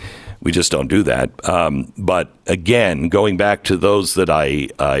 we just don't do that. But again, going back to those that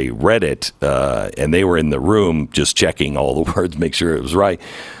I read it, and they were in the room just checking all the words, make sure it was right.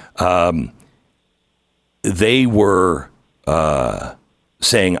 They were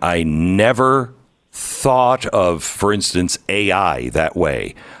saying, I never thought of, for instance, AI that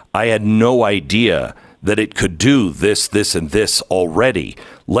way. I had no idea that it could do this, this, and this already,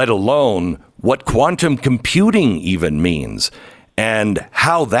 let alone what quantum computing even means and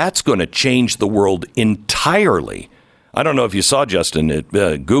how that's going to change the world entirely. I don't know if you saw, Justin,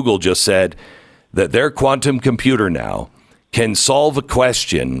 Google just said that their quantum computer now can solve a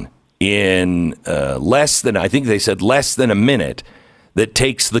question in less than a minute that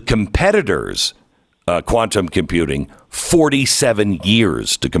takes the competitors' quantum computing 47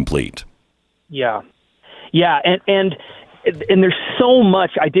 years to complete. Yeah. And there's so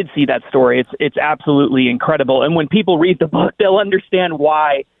much. I did see that story. It's absolutely incredible. And when people read the book, they'll understand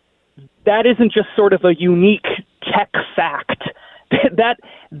why that isn't just sort of a unique tech fact.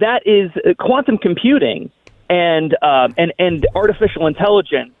 That is quantum computing and artificial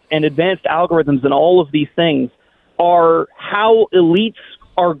intelligence and advanced algorithms and all of these things are how elites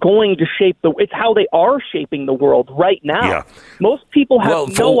are going to it's how they are shaping the world right now. Yeah. Most people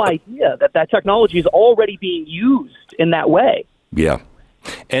have no idea that technology is already being used in that way. Yeah.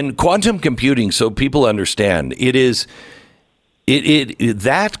 And quantum computing, so people understand, that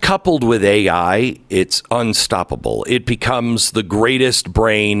coupled with AI, it's unstoppable. It becomes the greatest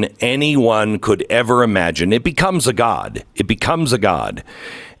brain anyone could ever imagine. It becomes a god.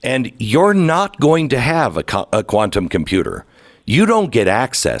 And you're not going to have a quantum computer. You don't get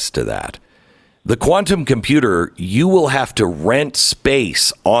access to that. The quantum computer, you will have to rent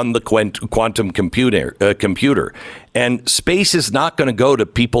space on the quantum computer. And space is not going to go to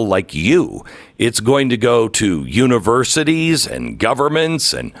people like you. It's going to go to universities and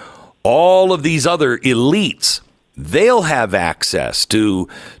governments and all of these other elites. They'll have access to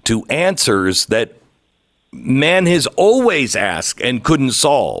answers that man has always asked and couldn't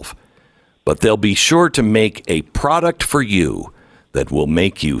solve. But they'll be sure to make a product for you that will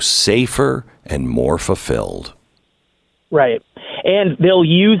make you safer and more fulfilled. Right. And they'll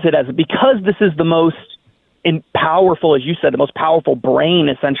use it because this is the most powerful, as you said, the most powerful brain,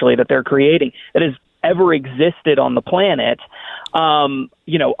 essentially, that they're creating that has ever existed on the planet,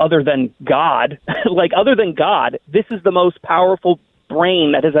 other than God. Other than God, this is the most powerful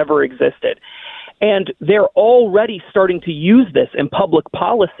brain that has ever existed. And they're already starting to use this in public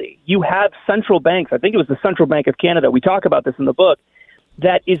policy. You have central banks, I think it was the Central Bank of Canada, we talk about this in the book,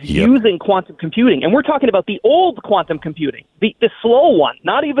 that is using quantum computing. And we're talking about the old quantum computing, the slow one,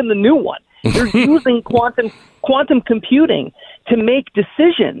 not even the new one. They're using quantum computing to make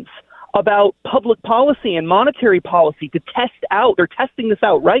decisions about public policy and monetary policy to test out. They're testing this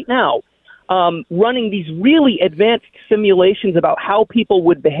out right now. Running these really advanced simulations about how people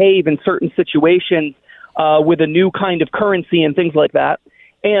would behave in certain situations with a new kind of currency and things like that.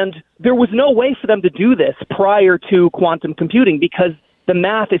 And there was no way for them to do this prior to quantum computing because the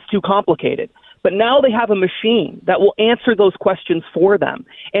math is too complicated. But now they have a machine that will answer those questions for them.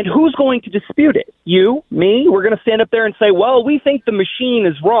 And who's going to dispute it? You, me? We're going to stand up there and say, well, we think the machine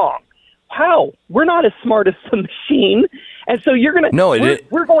is wrong. How? We're not as smart as the machine. And so you're going to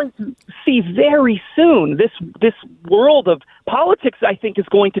we're going to see very soon this world of politics, I think, is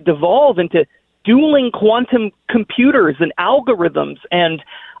going to devolve into dueling quantum computers and algorithms and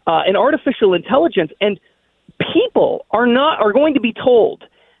artificial intelligence. And people are going to be told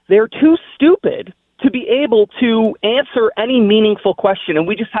they're too stupid to be able to answer any meaningful question. And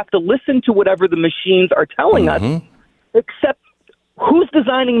we just have to listen to whatever the machines are telling us, except who's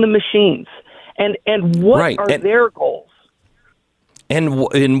designing the machines and what are their goals.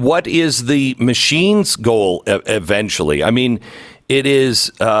 And what is the machine's goal eventually? I mean, it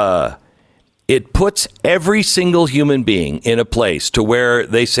is it puts every single human being in a place to where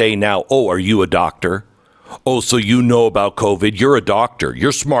they say now, oh, are you a doctor? Oh, so you know about COVID. You're a doctor.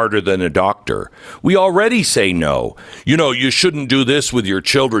 You're smarter than a doctor. We already say no. You know, you shouldn't do this with your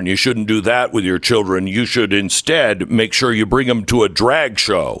children. You shouldn't do that with your children. You should instead make sure you bring them to a drag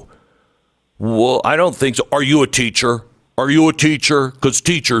show. Well, I don't think so. Are you a teacher? Are you a teacher? Because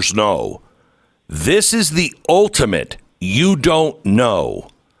teachers know. This is the ultimate you don't know.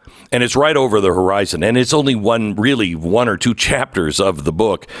 And it's right over the horizon. And it's only one or two chapters of the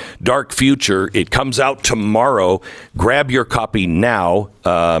book, Dark Future. It comes out tomorrow. Grab your copy now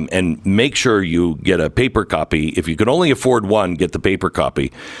and make sure you get a paper copy. If you can only afford one, get the paper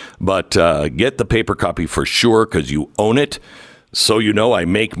copy. But get the paper copy for sure because you own it. So you know I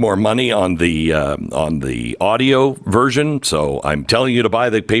make more money on the audio version. So I'm telling you to buy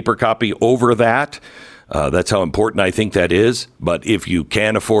the paper copy over that. That's how important I think that is. But if you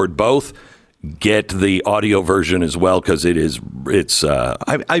can afford both, get the audio version as well because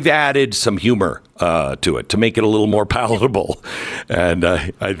I've added some humor to it to make it a little more palatable. And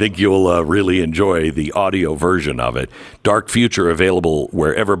I think you'll really enjoy the audio version of it. Dark Future available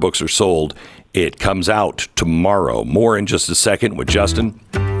wherever books are sold. It comes out tomorrow. More in just a second with Justin.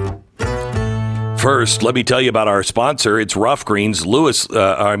 First, let me tell you about our sponsor. It's Rough Greens. Lois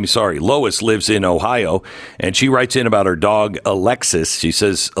lives in Ohio, and she writes in about her dog, Alexis. She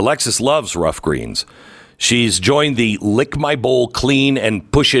says, Alexis loves Rough Greens. She's joined the Lick My Bowl Clean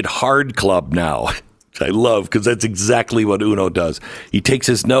and Push It Hard Club now. I love, because that's exactly what Uno does. He takes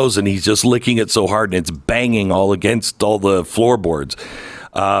his nose and he's just licking it so hard, and it's banging all against all the floorboards.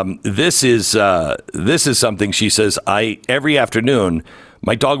 This is something she says, every afternoon,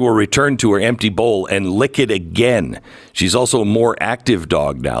 my dog will return to her empty bowl and lick it again. She's also a more active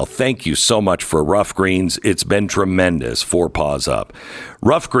dog now. Thank you so much for Rough Greens. It's been tremendous. 4 paws up.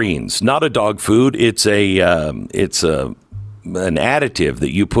 Rough Greens, not a dog food. It's an additive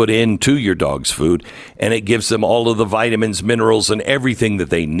that you put into your dog's food, and it gives them all of the vitamins, minerals, and everything that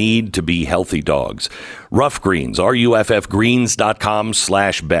they need to be healthy dogs. Rough Greens,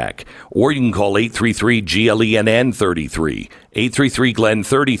 ruffgreens.com/Beck, or you can call 833-GLENN33,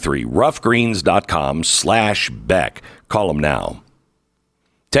 833-GLEN33, ruffgreens.com/Beck. Call them now.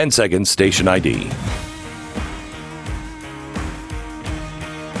 10 seconds, station ID.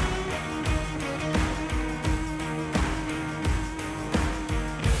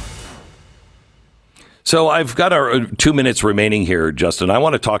 So I've got 2 minutes remaining here, Justin. I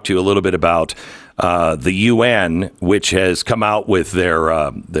want to talk to you a little bit about the UN, which has come out with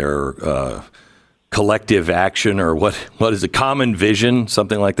their collective action, or what is it, common vision,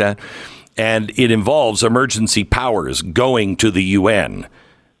 something like that. And it involves emergency powers going to the UN.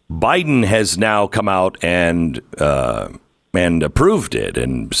 Biden has now come out and approved it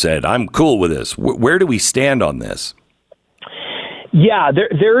and said, I'm cool with this. Where do we stand on this? Yeah,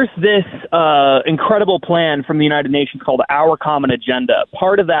 there's this incredible plan from the United Nations called Our Common Agenda.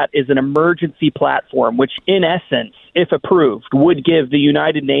 Part of that is an emergency platform, which in essence, if approved, would give the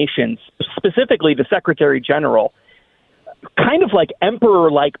United Nations, specifically the Secretary General, kind of like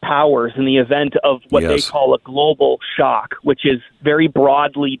emperor-like powers in the event of what they call a global shock, which is very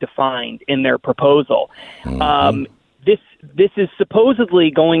broadly defined in their proposal. Mm-hmm. This is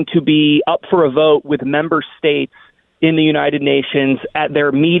supposedly going to be up for a vote with member states in the United Nations at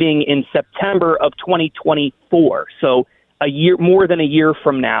their meeting in September of 2024. So more than a year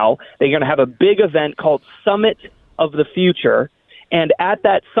from now, they're going to have a big event called Summit of the Future. And at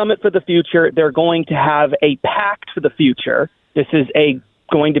that Summit for the Future, they're going to have a pact for the future. This is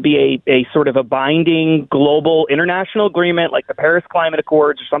going to be a sort of a binding global international agreement like the Paris Climate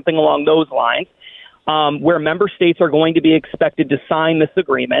Accords or something along those lines, where member states are going to be expected to sign this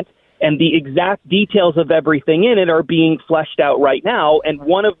agreement. And the exact details of everything in it are being fleshed out right now. And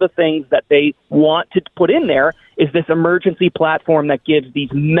one of the things that they want to put in there is this emergency platform that gives these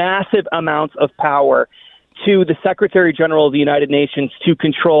massive amounts of power to the Secretary General of the United Nations to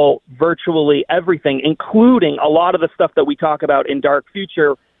control virtually everything, including a lot of the stuff that we talk about in Dark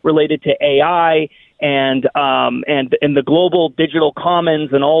Future related to AI and the global digital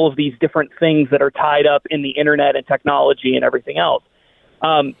commons and all of these different things that are tied up in the internet and technology and everything else.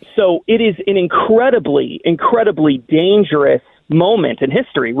 So it is an incredibly, incredibly dangerous moment in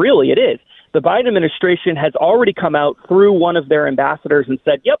history. Really, it is. The Biden administration has already come out through one of their ambassadors and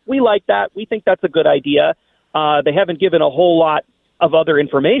said, yep, we like that. We think that's a good idea. They haven't given a whole lot of other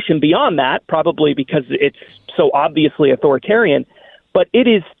information beyond that, probably because it's so obviously authoritarian. But it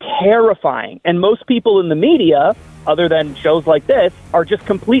is terrifying. And most people in the media, other than shows like this, are just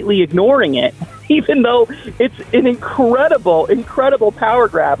completely ignoring it, even though it's an incredible, incredible power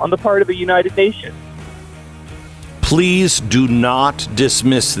grab on the part of the United Nations. Please do not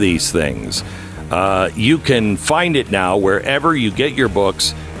dismiss these things. You can find it now wherever you get your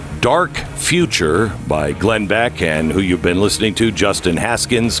books. Dark Future by Glenn Beck, and who you've been listening to, Justin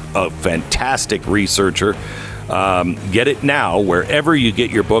Haskins, a fantastic researcher. Get it now wherever you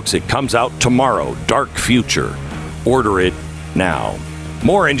get your books. It comes out tomorrow. Dark Future. Order it now.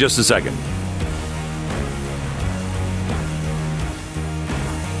 More in just a second.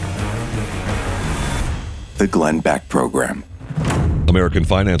 The Glenn Beck Program. American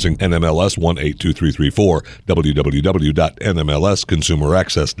Financing, NMLS 182334,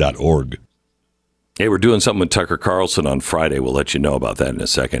 www.nmlsconsumeraccess.org. Hey, we're doing something with Tucker Carlson on Friday. We'll let you know about that in a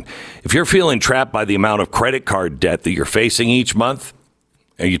second. If you're feeling trapped by the amount of credit card debt that you're facing each month,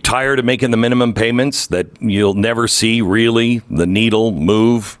 are you tired of making the minimum payments that you'll never see really the needle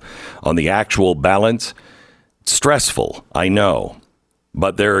move on the actual balance? It's stressful, I know.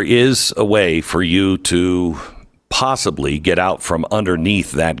 But there is a way for you to possibly get out from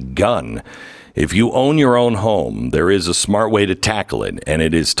underneath that gun. If you own your own home, there is a smart way to tackle it, and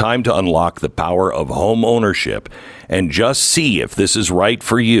it is time to unlock the power of home ownership and just see if this is right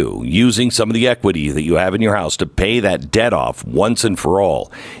for you, using some of the equity that you have in your house to pay that debt off once and for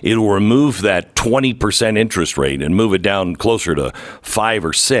all. It will remove that 20% interest rate and move it down closer to 5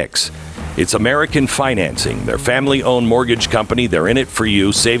 or 6. It's American Financing, their family-owned mortgage company. They're in it for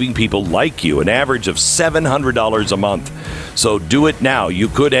you, saving people like you an average of $700 a month. So do it now. You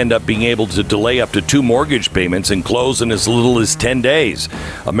could end up being able to delay up to 2 mortgage payments and close in as little as 10 days.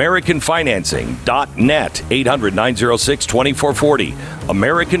 AmericanFinancing.net, 800-906-2440.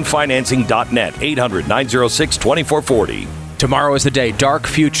 AmericanFinancing.net, 800-906-2440. Tomorrow is the day. Dark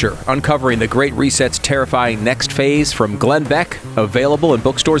Future, uncovering the Great Reset's terrifying next phase from Glenn Beck. Available in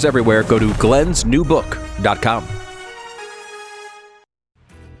bookstores everywhere. Go to glensnewbook.com.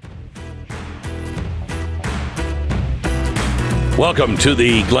 Welcome to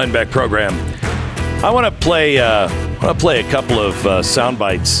the Glenn Beck Program. I want to play a couple of sound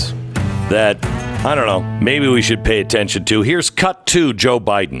bites that, I don't know, maybe we should pay attention to. Here's cut to Joe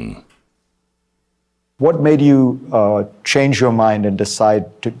Biden. What made you change your mind and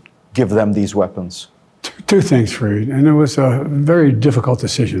decide to give them these weapons? Two things, Freed, and it was a very difficult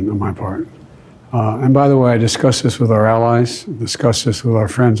decision on my part. And by the way, I discussed this with our allies, discussed this with our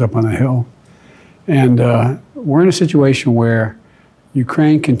friends up on the Hill. And we're in a situation where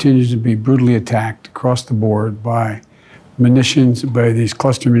Ukraine continues to be brutally attacked across the board by munitions, by these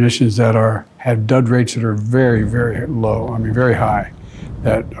cluster munitions that have dud rates that are very, very low, very high,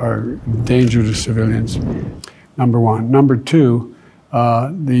 that are danger to civilians, number one. Number two,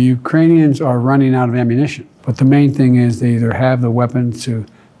 the Ukrainians are running out of ammunition. But the main thing is they either have the weapons to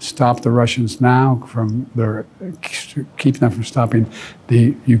stop the Russians now keep them from stopping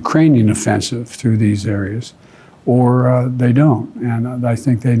the Ukrainian offensive through these areas, or they don't. And I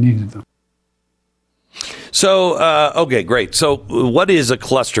think they needed them. So, okay, great. So what is a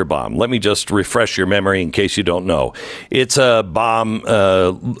cluster bomb? Let me just refresh your memory in case you don't know. It's a bomb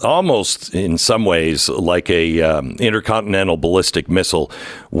almost in some ways like a intercontinental ballistic missile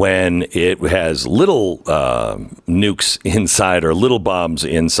when it has little nukes inside or little bombs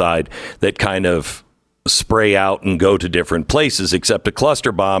inside that kind of spray out and go to different places, except a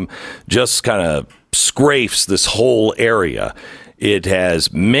cluster bomb just kind of scrapes this whole area. It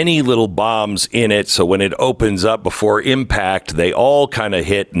has many little bombs in it, so when it opens up before impact, they all kind of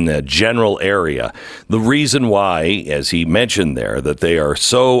hit in a general area. The reason why, as he mentioned there, that they are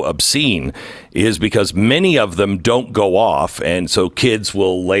so obscene is because many of them don't go off, and so kids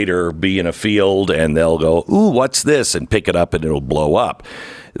will later be in a field and they'll go, ooh, what's this? And pick it up and it'll blow up.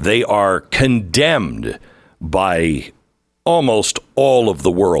 They are condemned by almost all of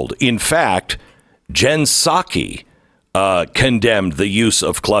the world. In fact, Jen Psaki condemned the use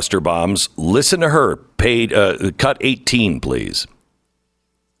of cluster bombs. Listen to her. Cut 18, please.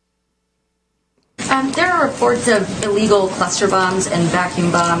 There are reports of illegal cluster bombs and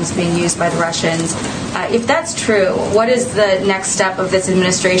vacuum bombs being used by the Russians. If that's true, what is the next step of this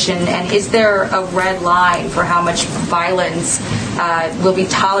administration, and is there a red line for how much violence will be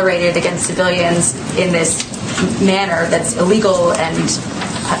tolerated against civilians in this manner that's illegal and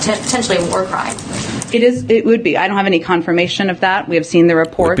potentially a war crime? It would be. I don't have any confirmation of that. We have seen the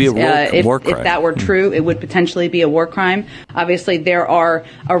reports. Would be a war crime. If that were true, it would potentially be a war crime. Obviously, there are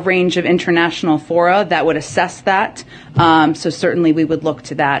a range of international fora that would assess that. So certainly we would look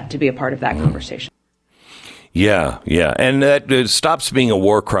to that to be a part of that conversation. Yeah. And that stops being a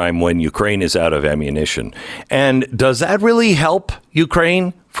war crime when Ukraine is out of ammunition. And does that really help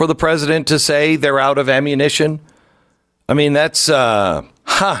Ukraine for the president to say they're out of ammunition? I mean, that's,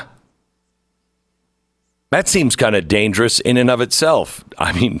 That seems kind of dangerous in and of itself.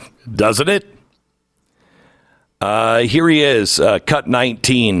 I mean, doesn't it? Here he is, cut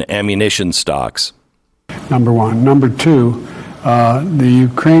 19 ammunition stocks. Number one. Number two, the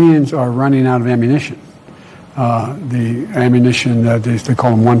Ukrainians are running out of ammunition. The ammunition that they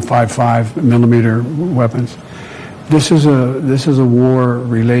call them 155 millimeter weapons. This is a war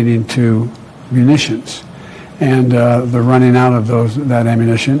relating to munitions, and they're running out of that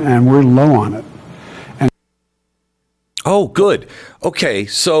ammunition, and we're low on it. Oh, good. Okay,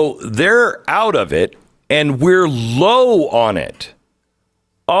 so they're out of it, and we're low on it.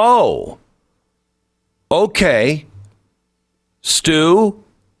 Oh, okay. Stu,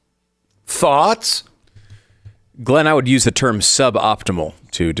 thoughts? Glenn, I would use the term suboptimal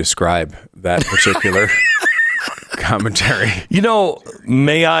to describe that particular commentary. You know,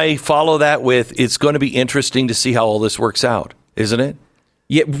 may I follow that with, it's going to be interesting to see how all this works out, isn't it?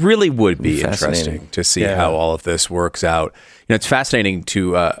 Yeah, it really would be interesting to see how all of this works out. You know, it's fascinating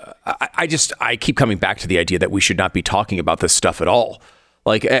to, I keep coming back to the idea that we should not be talking about this stuff at all.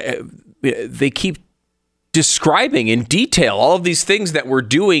 Like, they keep describing in detail all of these things that we're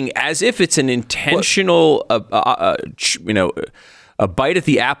doing as if it's an intentional, a bite at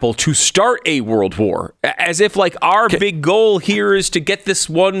the apple to start a world war, as if like our big goal here is to get this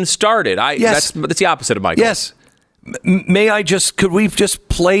one started. That's the opposite of my goal. Yes. Could we just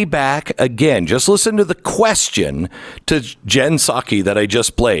play back again? Just listen to the question to Jen Psaki that I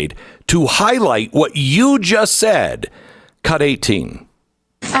just played to highlight what you just said. Cut 18.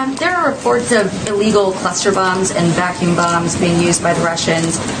 There are reports of illegal cluster bombs and vacuum bombs being used by the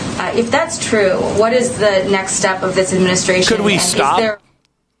Russians. If that's true, what is the next step of this administration? Could we stop?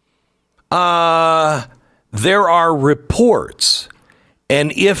 There are reports,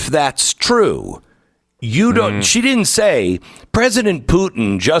 and if that's true, you don't. She didn't say President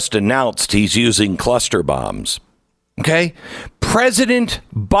Putin just announced he's using cluster bombs. Okay, President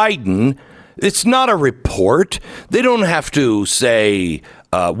Biden. It's not a report. They don't have to say,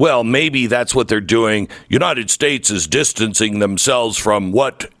 well, maybe that's what they're doing. United States is distancing themselves from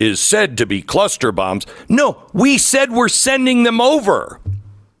what is said to be cluster bombs. No, we said we're sending them over.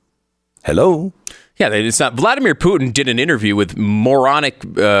 Hello? Yeah, it's not. Vladimir Putin did an interview with moronic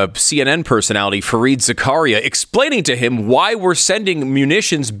CNN personality Fareed Zakaria explaining to him why we're sending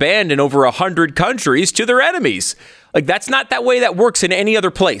munitions banned in over 100 countries to their enemies. Like, that's not that way that works in any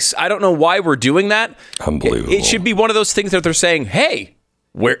other place. I don't know why we're doing that. Unbelievable. It should be one of those things that they're saying, hey,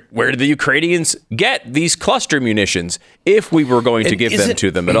 where did the Ukrainians get these cluster munitions? If we were going to give them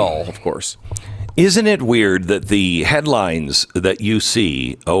to them at all, of course. Isn't it weird that the headlines that you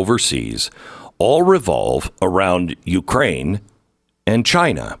see overseas all revolve around Ukraine and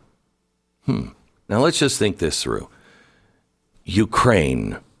China? Now let's just think this through.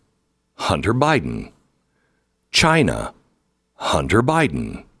 Ukraine, Hunter Biden. China, Hunter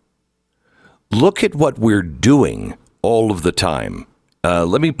Biden. Look at what we're doing all of the time.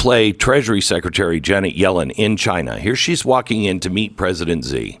 Let me play Treasury Secretary Janet Yellen in China. Here she's walking in to meet President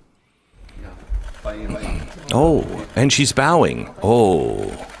Xi. Oh, and she's bowing.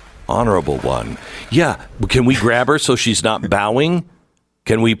 Oh, honorable one. Yeah, can we grab her so she's not bowing?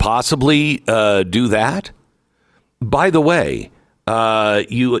 Can we possibly do that? By the way,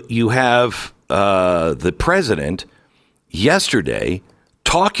 you have the president yesterday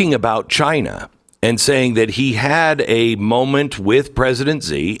talking about China and saying that he had a moment with President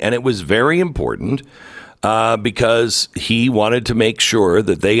Xi, and it was very important because he wanted to make sure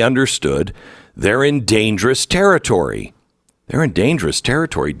that they understood they're in dangerous territory. They're in dangerous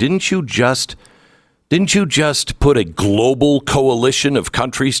territory. Didn't you just put a global coalition of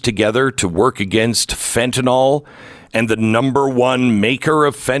countries together to work against fentanyl? And the number one maker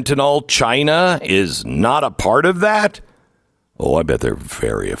of fentanyl, China, is not a part of that? Oh, I bet they're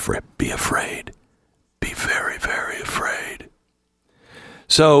very afraid. Be afraid. Be very, very afraid.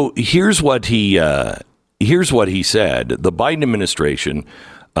 So here's what he said. The Biden administration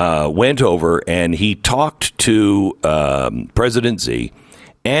went over and he talked to President Xi,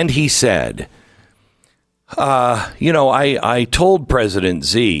 and he said, I told President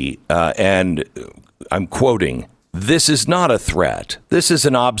Xi, and I'm quoting, "This is not a threat. This is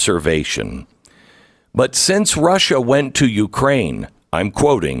an observation. But since Russia went to Ukraine," I'm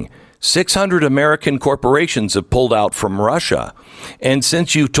quoting, "600 American corporations have pulled out from Russia. And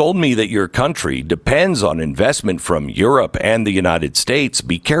since you told me that your country depends on investment from Europe and the United States,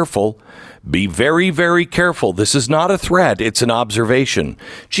 be careful. Be very, very careful. This is not a threat. It's an observation."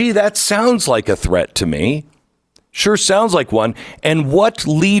 Gee, that sounds like a threat to me. Sure sounds like one. And what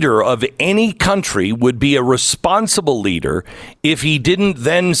leader of any country would be a responsible leader if he didn't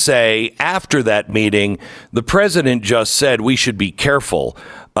then say after that meeting, the president just said we should be careful.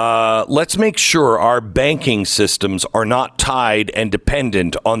 Let's make sure our banking systems are not tied and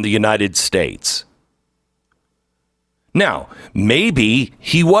dependent on the United States. Now, maybe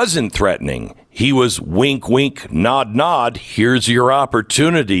he wasn't threatening. He was wink, wink, nod, nod. Here's your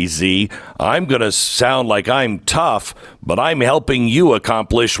opportunity, Z. I'm going to sound like I'm tough, but I'm helping you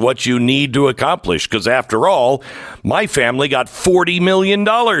accomplish what you need to accomplish. Because after all, my family got $40 million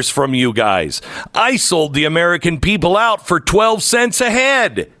from you guys. I sold the American people out for 12 cents a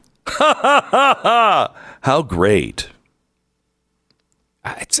head. Ha ha ha ha. How great.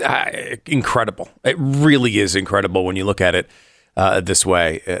 It's incredible. It really is incredible when you look at it this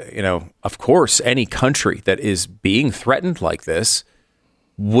way. Of course, any country that is being threatened like this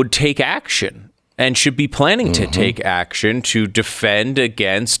would take action and should be planning to take action to defend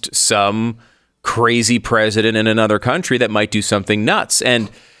against some crazy president in another country that might do something nuts. And,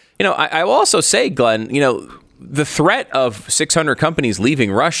 I will also say, Glenn, the threat of 600 companies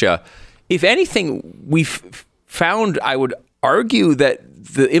leaving Russia, if anything, we've found, I would argue that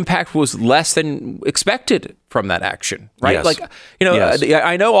the impact was less than expected from that action, right? Yes. Yes.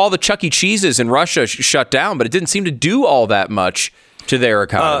 I know all the Chuck E. Cheeses in Russia shut down, but it didn't seem to do all that much to their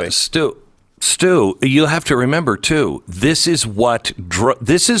economy. Stu, you have to remember too. This is what's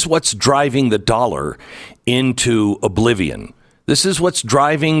driving the dollar into oblivion. This is what's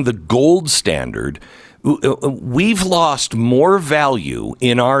driving the gold standard. We've lost more value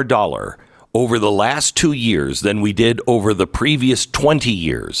in our dollar over the last 2 years than we did over the previous 20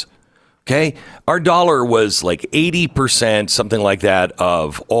 years. Okay? Our dollar was like 80%, something like that,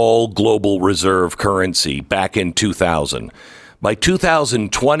 of all global reserve currency back in 2000. By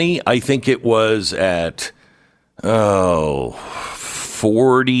 2020, I think it was at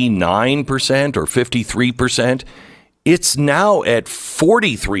 49% or 53%. It's now at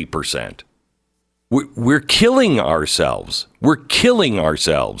 43%. We're killing ourselves. We're killing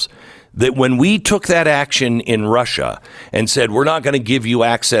ourselves. That when we took that action in Russia and said, we're not going to give you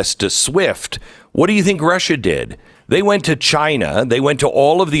access to SWIFT, what do you think Russia did? They went to China. They went to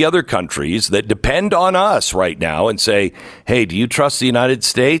all of the other countries that depend on us right now and say, hey, do you trust the United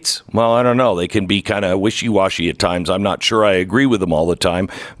States? Well, I don't know. They can be kind of wishy-washy at times. I'm not sure I agree with them all the time,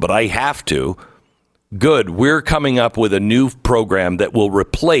 but I have to. Good. We're coming up with a new program that will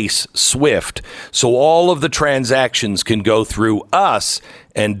replace SWIFT so all of the transactions can go through us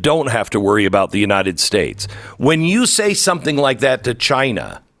and don't have to worry about the United States. When you say something like that to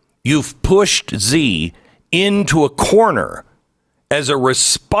China, you've pushed Z into a corner as a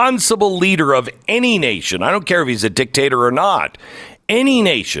responsible leader of any nation. I don't care if he's a dictator or not. Any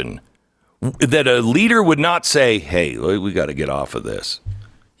nation that a leader would not say, hey, we got to get off of this.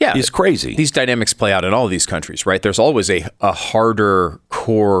 Yeah, is crazy. These dynamics play out in all of these countries, right? There's always a harder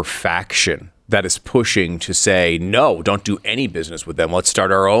core faction that is pushing to say, no, don't do any business with them. Let's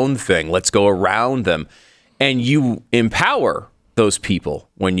start our own thing. Let's go around them. And you empower those people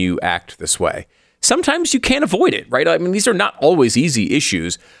when you act this way. Sometimes you can't avoid it, right? I mean, these are not always easy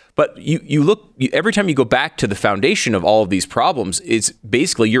issues, but you look, every time you go back to the foundation of all of these problems, it's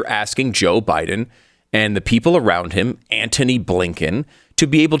basically you're asking Joe Biden and the people around him, Antony Blinken, to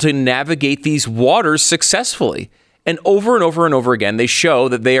be able to navigate these waters successfully. And over and over again, they show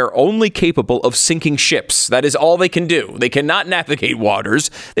that they are only capable of sinking ships. That is all they can do. They cannot navigate waters.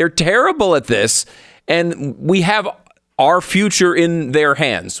 They're terrible at this. And we have our future in their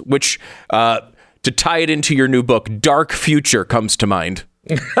hands, which, to tie it into your new book, Dark Future comes to mind.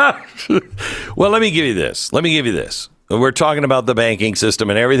 Well, let me give you this. We're talking about the banking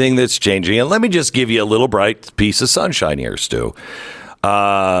system and everything that's changing. And let me just give you a little bright piece of sunshine here, Stu.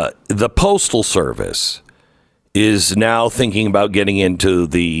 The Postal Service is now thinking about getting into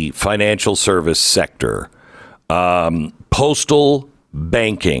the financial service sector. Postal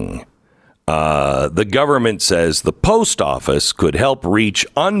banking. The government says the post office could help reach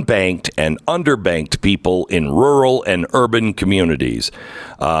unbanked and underbanked people in rural and urban communities.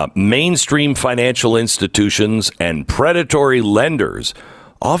 Mainstream financial institutions and predatory lenders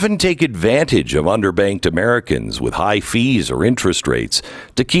often take advantage of underbanked Americans with high fees or interest rates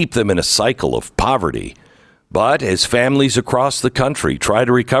to keep them in a cycle of poverty. But as families across the country try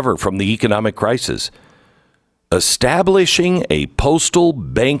to recover from the economic crisis, establishing a postal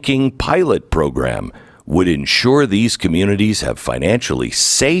banking pilot program would ensure these communities have financially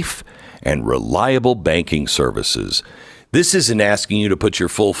safe and reliable banking services. This isn't asking you to put your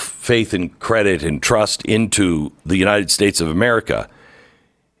full faith and credit and trust into the United States of America.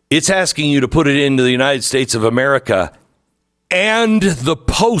 It's asking you to put it into the United States of America and the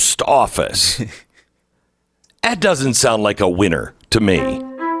post office. That doesn't sound like a winner to me.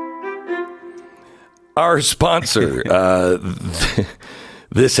 Our sponsor,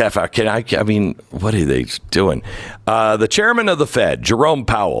 this half hour, I mean, what are they doing? The chairman of the Fed, Jerome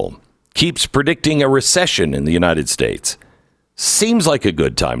Powell, keeps predicting a recession in the United States. Seems like a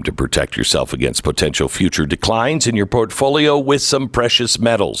good time to protect yourself against potential future declines in your portfolio with some precious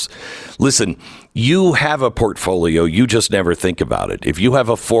metals. Listen, you have a portfolio, you just never think about it. If you have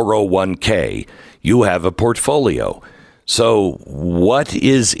a 401k, you have a portfolio. So what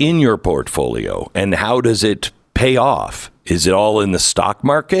is in your portfolio and how does it pay off? Is it all in the stock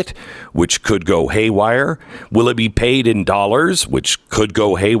market, which could go haywire? Will it be paid in dollars, which could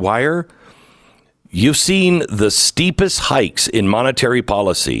go haywire? You've seen the steepest hikes in monetary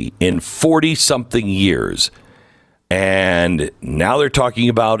policy in 40-something years, and now they're talking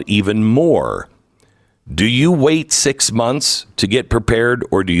about even more. Do you wait 6 months to get prepared,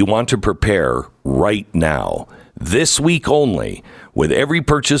 or do you want to prepare right now? This week only, with every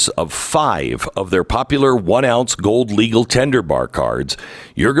purchase of 5 of their popular 1-ounce gold legal tender bar cards,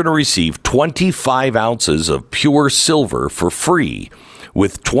 you're going to receive 25 ounces of pure silver for free,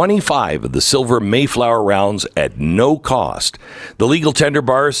 with 25 of the silver Mayflower rounds at no cost. The legal tender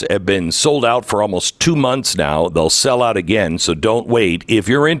bars have been sold out for almost 2 months now. They'll sell out again, so don't wait. If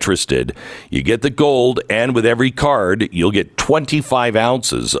you're interested, you get the gold, and with every card, you'll get 25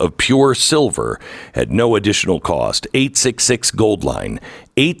 ounces of pure silver at no additional cost. 866-GOLD-LINE,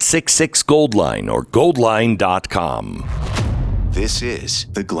 866-GOLD-LINE, or goldline.com. This is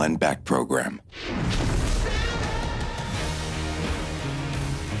the Glenn Beck Program.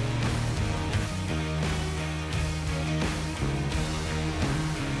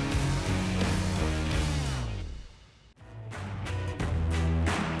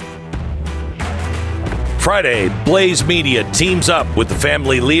 Friday, Blaze Media teams up with the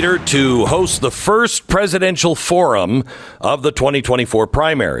family leader to host the first presidential forum of the 2024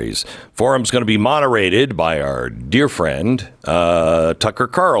 primaries. Forum's going to be moderated by our dear friend, Tucker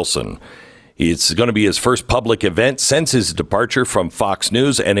Carlson. It's going to be his first public event since his departure from Fox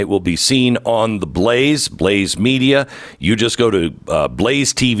News, and it will be seen on the Blaze Media. You just go to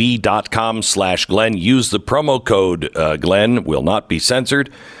blazetv.com/Glenn. Use the promo code Glenn, will not be censored.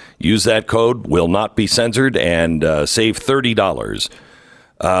 Use that code, will not be censored, and save $30.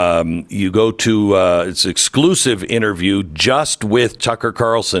 You go to it's exclusive interview just with Tucker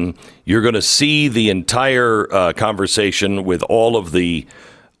Carlson. You're going to see the entire conversation with all of the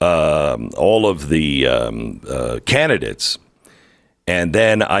candidates, and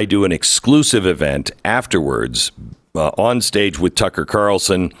then I do an exclusive event afterwards on stage with Tucker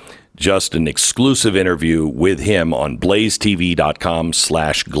Carlson. Just an exclusive interview with him on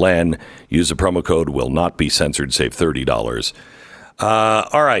blazetv.com/Glenn. Use the promo code, will not be censored, save $30.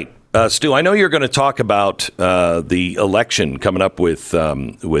 All right, Stu, I know you're going to talk about the election coming up with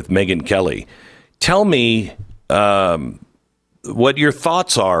Megyn Kelly. Tell me what your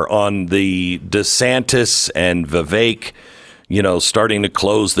thoughts are on the DeSantis and Vivek, starting to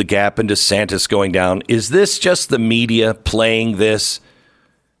close the gap and DeSantis going down. Is this just the media playing this?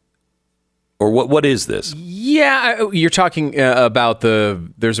 Or what is this? Yeah, you're talking about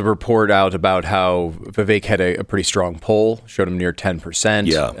there's a report out about how Vivek had a pretty strong poll, showed him near 10%.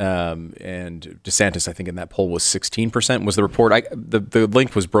 Yeah. And DeSantis, I think in that poll was 16% was the report. The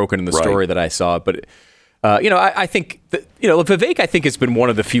link was broken in the story that I saw. But, I think that, Vivek, I think has been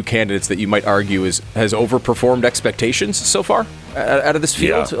one of the few candidates that you might argue has overperformed expectations so far out of this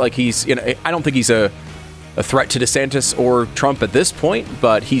field. Yeah. Like he's, I don't think he's a threat to DeSantis or Trump at this point,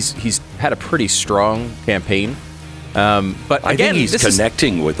 but he's had a pretty strong campaign. But I think he's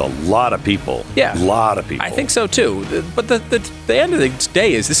connecting with a lot of people. Yeah, a lot of people. I think so too. But the end of the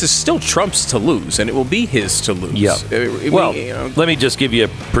day is this is still Trump's to lose, and it will be his to lose. Yeah. Let me just give you a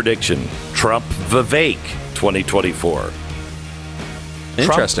prediction: Trump Vivek 2024.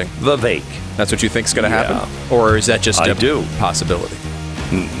 Interesting. Trump Vivek. That's what you think's going to happen? Or is that just a possibility?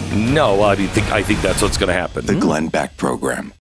 No, I think that's what's going to happen. The Glenn Beck Program.